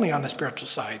value only on the spiritual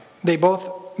side. They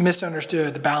both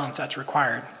misunderstood the balance that's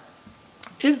required.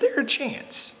 Is there a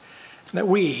chance that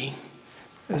we,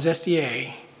 as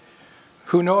SDA,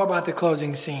 who know about the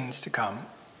closing scenes to come,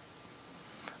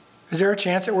 is there a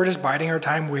chance that we're just biding our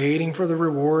time waiting for the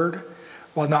reward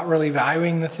while not really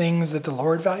valuing the things that the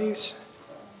Lord values?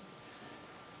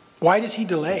 Why does He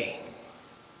delay?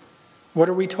 What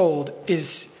are we told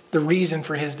is the reason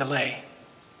for His delay?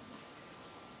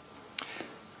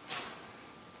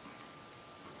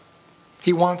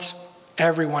 He wants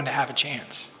everyone to have a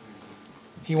chance.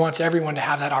 He wants everyone to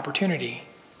have that opportunity.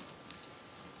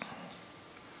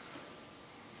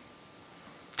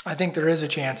 I think there is a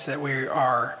chance that we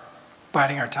are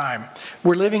biding our time.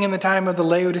 We're living in the time of the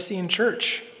Laodicean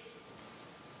church.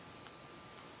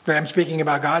 I'm speaking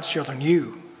about God's children,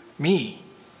 you, me,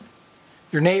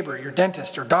 your neighbor, your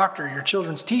dentist or doctor, your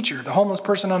children's teacher, the homeless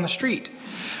person on the street.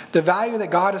 The value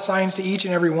that God assigns to each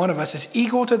and every one of us is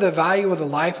equal to the value of the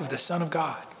life of the Son of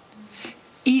God.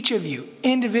 Each of you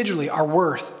individually are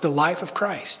worth the life of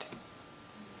Christ.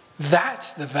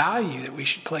 That's the value that we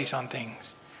should place on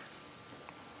things.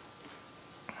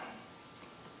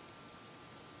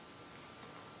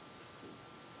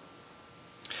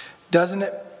 Doesn't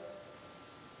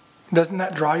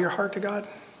that draw your heart to God?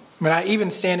 I mean,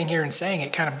 even standing here and saying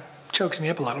it kind of chokes me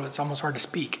up a little bit. It's almost hard to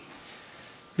speak.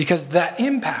 Because that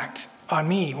impact on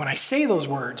me, when I say those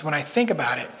words, when I think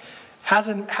about it, has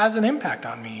an impact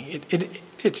on me.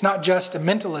 It's not just a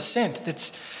mental assent.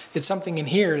 It's something in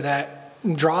here that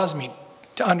draws me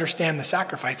to understand the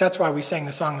sacrifice. That's why we sang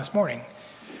the song this morning.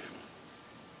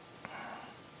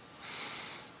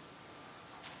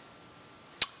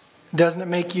 Doesn't it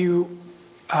make you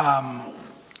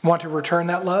want to return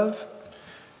that love?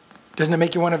 Doesn't it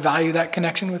make you want to value that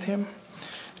connection with him?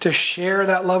 To share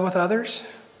that love with others?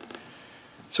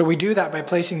 So we do that by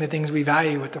placing the things we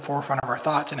value at the forefront of our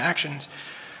thoughts and actions.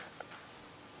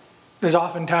 There's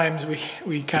often times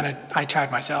I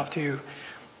chide myself too,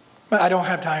 but I don't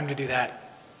have time to do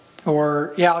that.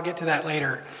 Or, yeah, I'll get to that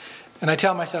later. And I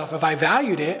tell myself, if I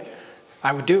valued it,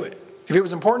 I would do it. If it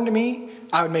was important to me,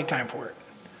 I would make time for it.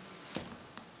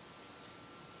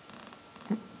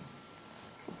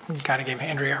 Kind of gave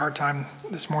Andrea a hard time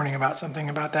this morning about something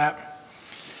about that.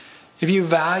 If you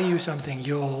value something,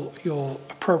 you'll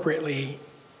appropriately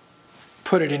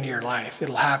put it into your life.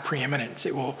 It'll have preeminence.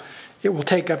 It will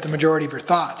take up the majority of your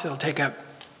thoughts. It'll take up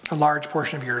a large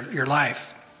portion of your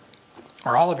life,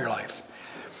 or all of your life.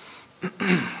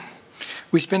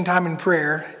 We spend time in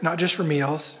prayer, not just for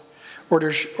meals, or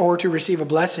to receive a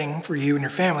blessing for you and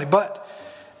your family, but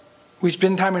we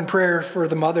spend time in prayer for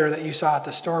the mother that you saw at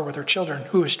the store with her children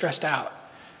who is stressed out,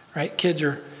 right? Kids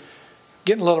are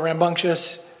getting a little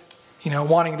rambunctious,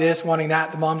 wanting this, wanting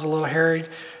that. The mom's a little harried.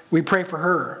 We pray for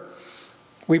her.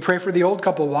 We pray for the old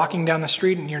couple walking down the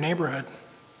street in your neighborhood.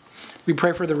 We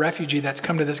pray for the refugee that's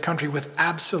come to this country with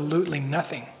absolutely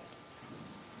nothing.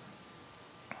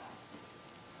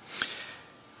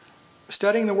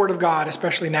 Studying the Word of God,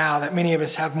 especially now that many of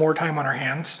us have more time on our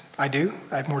hands. I do.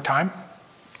 I have more time.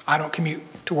 I don't commute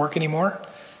to work anymore.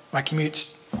 My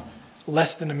commute's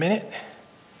less than a minute.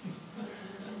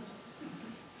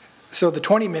 So the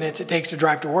 20 minutes it takes to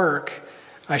drive to work,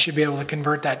 I should be able to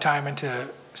convert that time into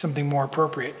something more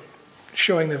appropriate,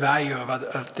 showing the value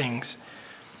of things.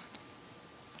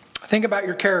 Think about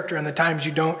your character and the times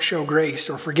you don't show grace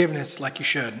or forgiveness like you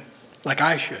should, like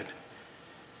I should.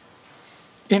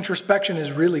 Introspection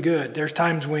is really good. There's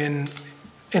times when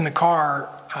in the car,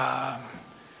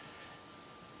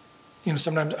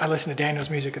 sometimes I listen to Daniel's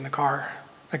music in the car.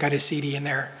 I got his CD in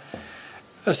there.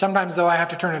 Sometimes, though, I have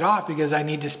to turn it off because I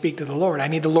need to speak to the Lord. I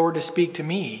need the Lord to speak to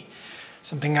me.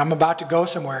 I'm about to go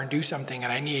somewhere and do something,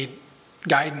 and I need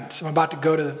guidance. I'm about to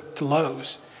go to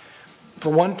Lowe's for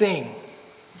one thing.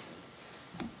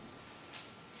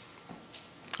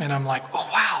 And I'm like, oh,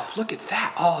 wow, look at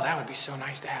that. Oh, that would be so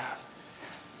nice to have.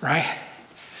 Right?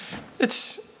 It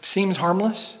seems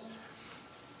harmless.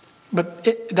 But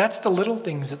that's the little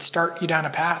things that start you down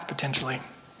a path, potentially.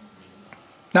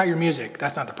 Not your music.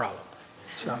 That's not the problem.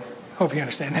 So, hope you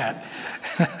understand that.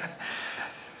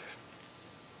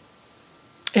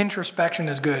 Introspection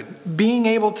is good. Being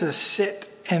able to sit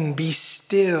and be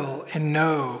still and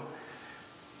know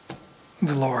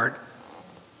the Lord.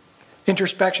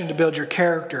 Introspection to build your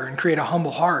character and create a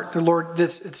humble heart. The Lord,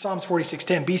 it's Psalms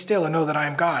 46:10. Be still and know that I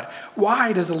am God.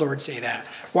 Why does the Lord say that?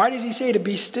 Why does he say to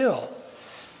be still?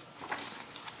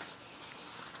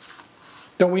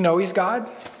 Don't we know he's God?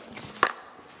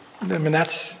 I mean,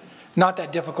 that's not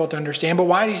that difficult to understand. But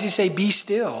why does he say be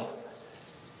still?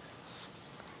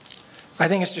 I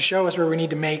think it's to show us where we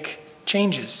need to make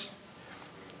changes,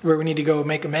 where we need to go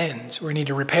make amends, where we need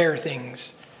to repair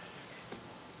things.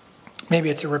 Maybe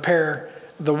it's to repair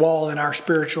the wall in our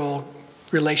spiritual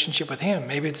relationship with him.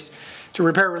 Maybe it's to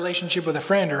repair a relationship with a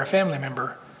friend or a family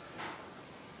member.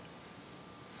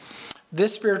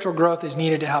 This spiritual growth is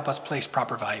needed to help us place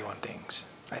proper value on things,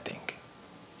 I think,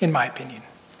 in my opinion.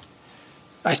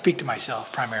 I speak to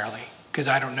myself primarily because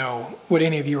I don't know what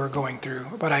any of you are going through,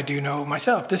 but I do know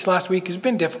myself. This last week has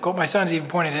been difficult. My son's even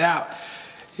pointed it out.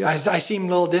 I seem a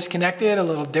little disconnected, a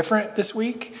little different this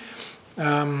week.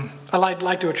 I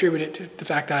like to attribute it to the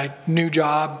fact that new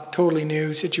job, totally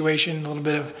new situation, a little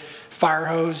bit of fire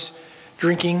hose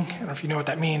drinking. I don't know if you know what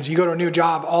that means. You go to a new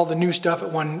job, all the new stuff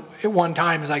at one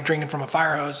time is like drinking from a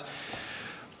fire hose.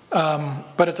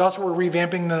 But it's also we're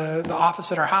revamping the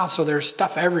office at our house, so there's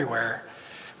stuff everywhere.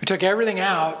 We took everything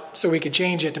out so we could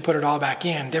change it to put it all back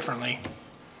in differently.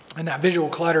 And that visual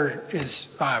clutter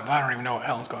is, I don't even know what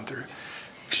Helen's going through.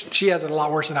 She has it a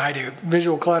lot worse than I do.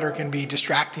 Visual clutter can be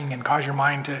distracting and cause your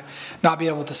mind to not be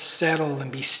able to settle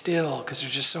and be still because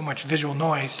there's just so much visual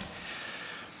noise.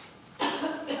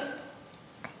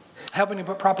 Helping to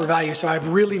put proper value. So I've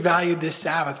really valued this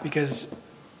Sabbath because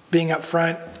being up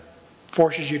front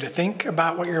forces you to think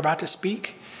about what you're about to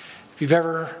speak. If you've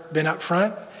ever been up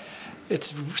front,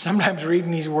 it's sometimes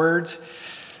reading these words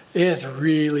is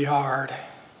really hard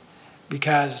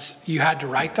because you had to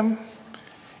write them.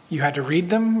 You had to read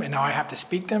them, and now I have to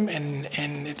speak them, and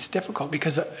it's difficult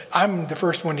because I'm the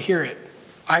first one to hear it.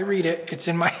 I read it, it's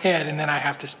in my head, and then I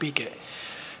have to speak it.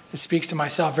 It speaks to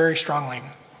myself very strongly.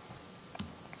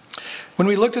 When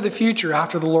we look to the future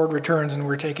after the Lord returns and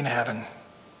we're taken to heaven,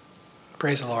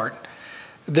 praise the Lord,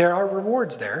 there are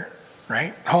rewards there,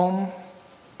 right? Home,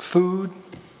 food,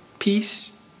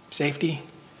 peace, safety,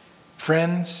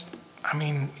 friends. I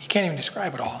mean, you can't even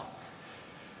describe it all.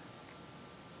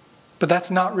 But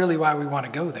that's not really why we want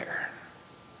to go there.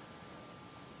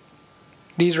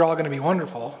 These are all going to be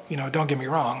wonderful, don't get me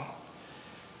wrong.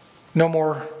 No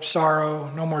more sorrow,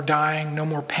 no more dying, no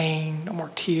more pain, no more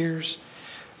tears.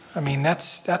 I mean,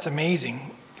 that's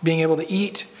amazing. Being able to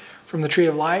eat from the tree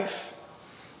of life,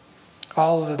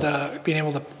 all of being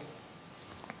able to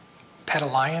pet a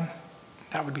lion,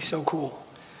 that would be so cool,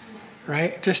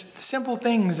 right? Just simple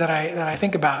things that I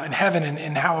think about in heaven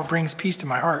and how it brings peace to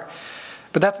my heart.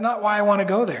 But that's not why I want to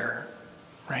go there,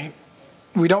 right?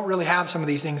 We don't really have some of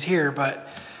these things here, but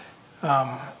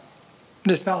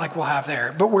it's not like we'll have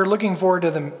there. But we're looking forward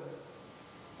to them.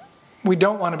 We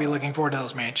don't want to be looking forward to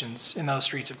those mansions in those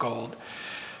streets of gold.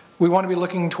 We want to be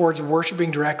looking towards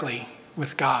worshiping directly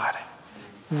with God,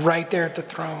 right there at the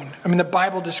throne. I mean, the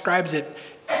Bible describes it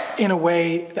in a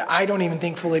way that I don't even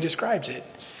think fully describes it,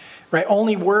 right?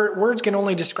 Only words can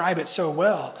only describe it so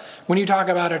well. When you talk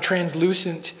about a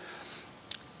translucent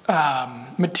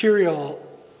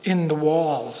material in the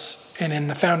walls and in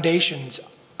the foundations,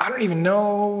 I don't even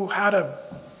know how to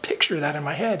picture that in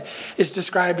my head. It's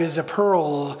described as a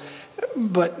pearl,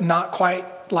 but not quite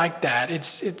like that.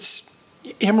 It's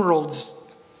emeralds.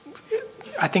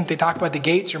 I think they talk about the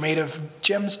gates are made of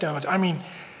gemstones. I mean,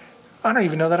 I don't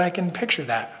even know that I can picture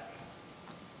that.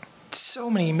 So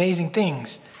many amazing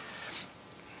things.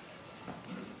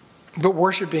 But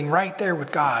worshiping right there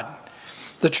with God.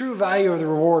 The true value of the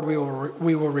reward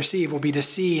we will receive will be to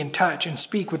see and touch and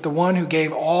speak with the one who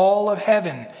gave all of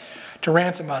heaven to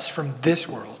ransom us from this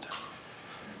world.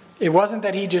 It wasn't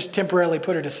that he just temporarily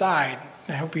put it aside.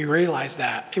 I hope you realize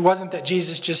that. It wasn't that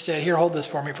Jesus just said, here, hold this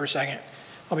for me for a second.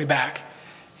 I'll be back.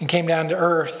 And came down to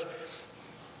earth,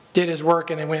 did his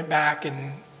work, and then went back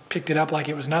and picked it up like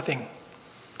it was nothing.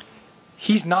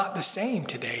 He's not the same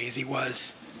today as he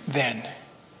was then.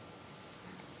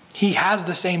 He has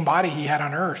the same body he had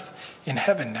on earth in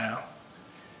heaven now.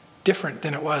 Different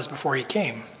than it was before he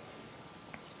came.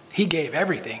 He gave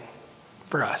everything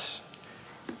for us,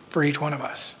 for each one of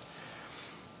us.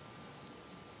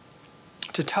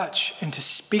 To touch and to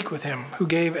speak with him who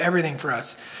gave everything for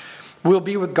us. We'll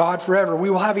be with God forever. We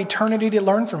will have eternity to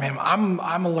learn from him. I'm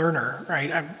a learner,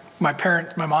 right?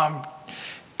 My mom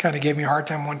kind of gave me a hard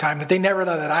time one time that they never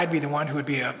thought that I'd be the one who would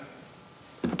be a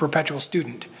perpetual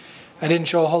student. I didn't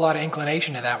show a whole lot of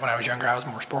inclination to that when I was younger. I was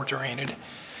more sports oriented.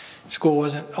 School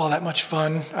wasn't all that much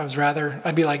fun.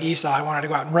 I'd be like Esau. I wanted to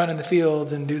go out and run in the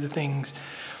fields and do the things.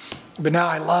 But now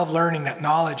I love learning. That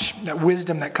knowledge, that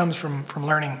wisdom that comes from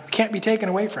learning can't be taken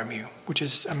away from you, which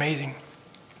is amazing.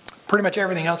 Pretty much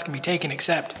everything else can be taken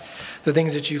except the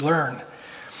things that you learn.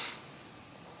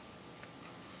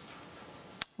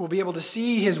 We'll be able to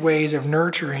see his ways of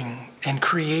nurturing and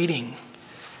creating.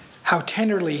 How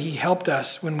tenderly he helped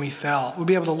us when we fell. We'll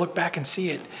be able to look back and see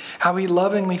it. How he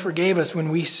lovingly forgave us when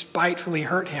we spitefully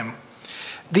hurt him.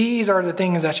 These are the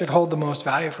things that should hold the most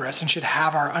value for us and should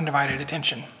have our undivided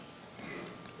attention.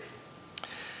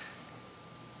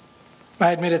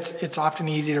 I admit it's often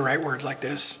easy to write words like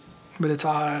this, but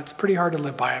it's pretty hard to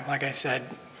live by them, like I said.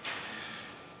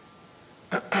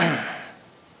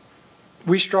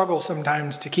 We struggle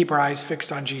sometimes to keep our eyes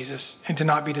fixed on Jesus and to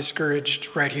not be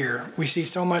discouraged right here. We see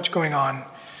so much going on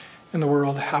in the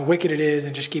world, how wicked it is,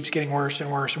 and just keeps getting worse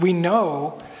and worse. We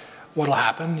know what'll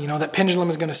happen. That pendulum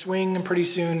is going to swing, and pretty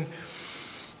soon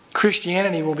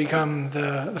Christianity will become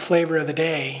the flavor of the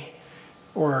day,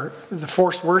 or the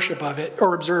forced worship of it,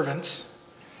 or observance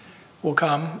will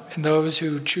come, and those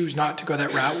who choose not to go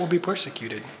that route will be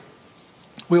persecuted.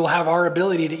 We will have our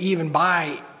ability to even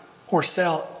buy or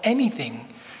sell anything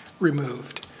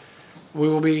removed. We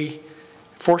will be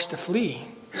forced to flee.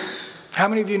 How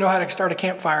many of you know how to start a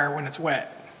campfire when it's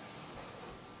wet?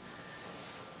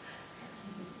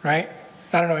 Right?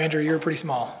 I don't know, Andrew, you're pretty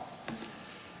small.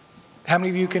 How many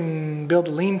of you can build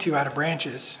a lean-to out of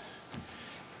branches?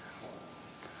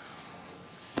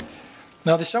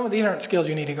 Now, some of these aren't skills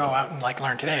you need to go out and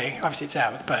learn today. Obviously, it's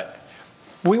Sabbath, but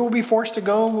we will be forced to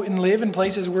go and live in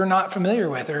places we're not familiar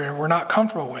with or we're not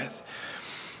comfortable with.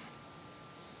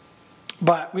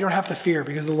 But we don't have to fear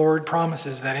because the Lord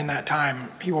promises that in that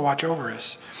time he will watch over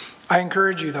us. I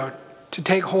encourage you, though, to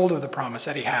take hold of the promise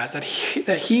that he has, that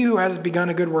he who has begun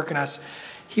a good work in us,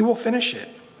 he will finish it.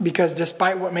 Because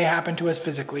despite what may happen to us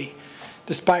physically,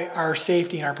 despite our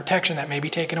safety and our protection that may be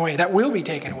taken away, that will be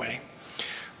taken away,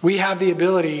 we have the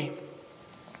ability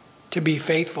to be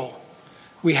faithful.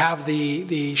 We have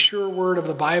the sure word of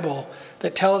the Bible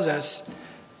that tells us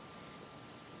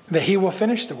that he will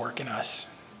finish the work in us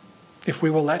if we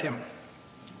will let him.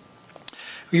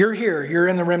 You're here. You're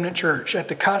in the remnant church at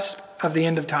the cusp of the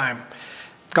end of time.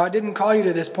 God didn't call you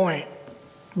to this point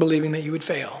believing that you would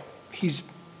fail. He's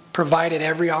provided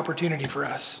every opportunity for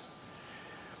us.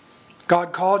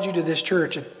 God called you to this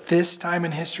church at this time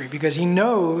in history because he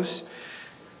knows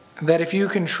that if you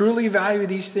can truly value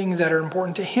these things that are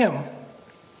important to him,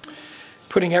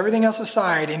 putting everything else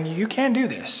aside, and you can do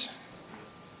this.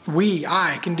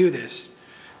 I can do this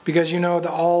because you know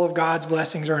that all of God's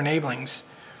blessings are enablings.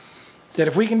 That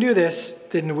if we can do this,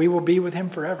 then we will be with him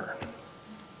forever.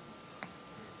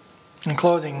 In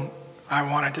closing, I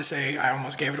wanted to say, I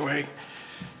almost gave it away.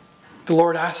 The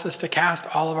Lord asks us to cast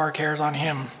all of our cares on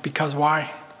him. Because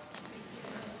why?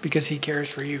 Because he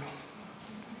cares for you.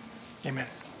 Amen.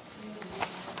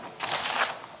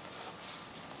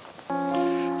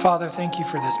 Father, thank you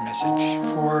for this message,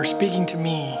 for speaking to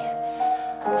me,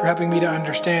 for helping me to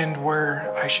understand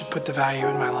where I should put the value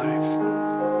in my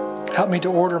life. Help me to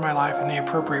order my life in the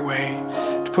appropriate way,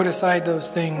 to put aside those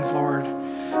things, Lord,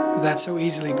 that so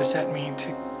easily beset me,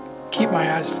 to keep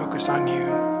my eyes focused on you.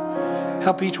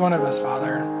 Help each one of us,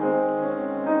 Father.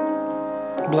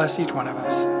 Bless each one of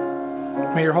us.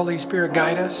 May your Holy Spirit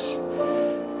guide us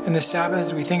in this Sabbath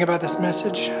as we think about this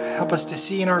message. Help us to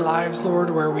see in our lives, Lord,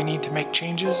 where we need to make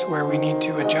changes, where we need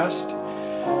to adjust.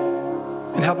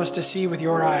 And help us to see with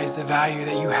your eyes the value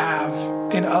that you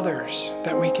have in others,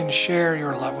 that we can share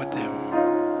your love with them.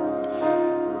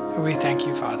 And we thank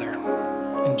you, Father.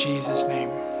 In Jesus' name,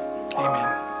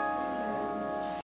 amen.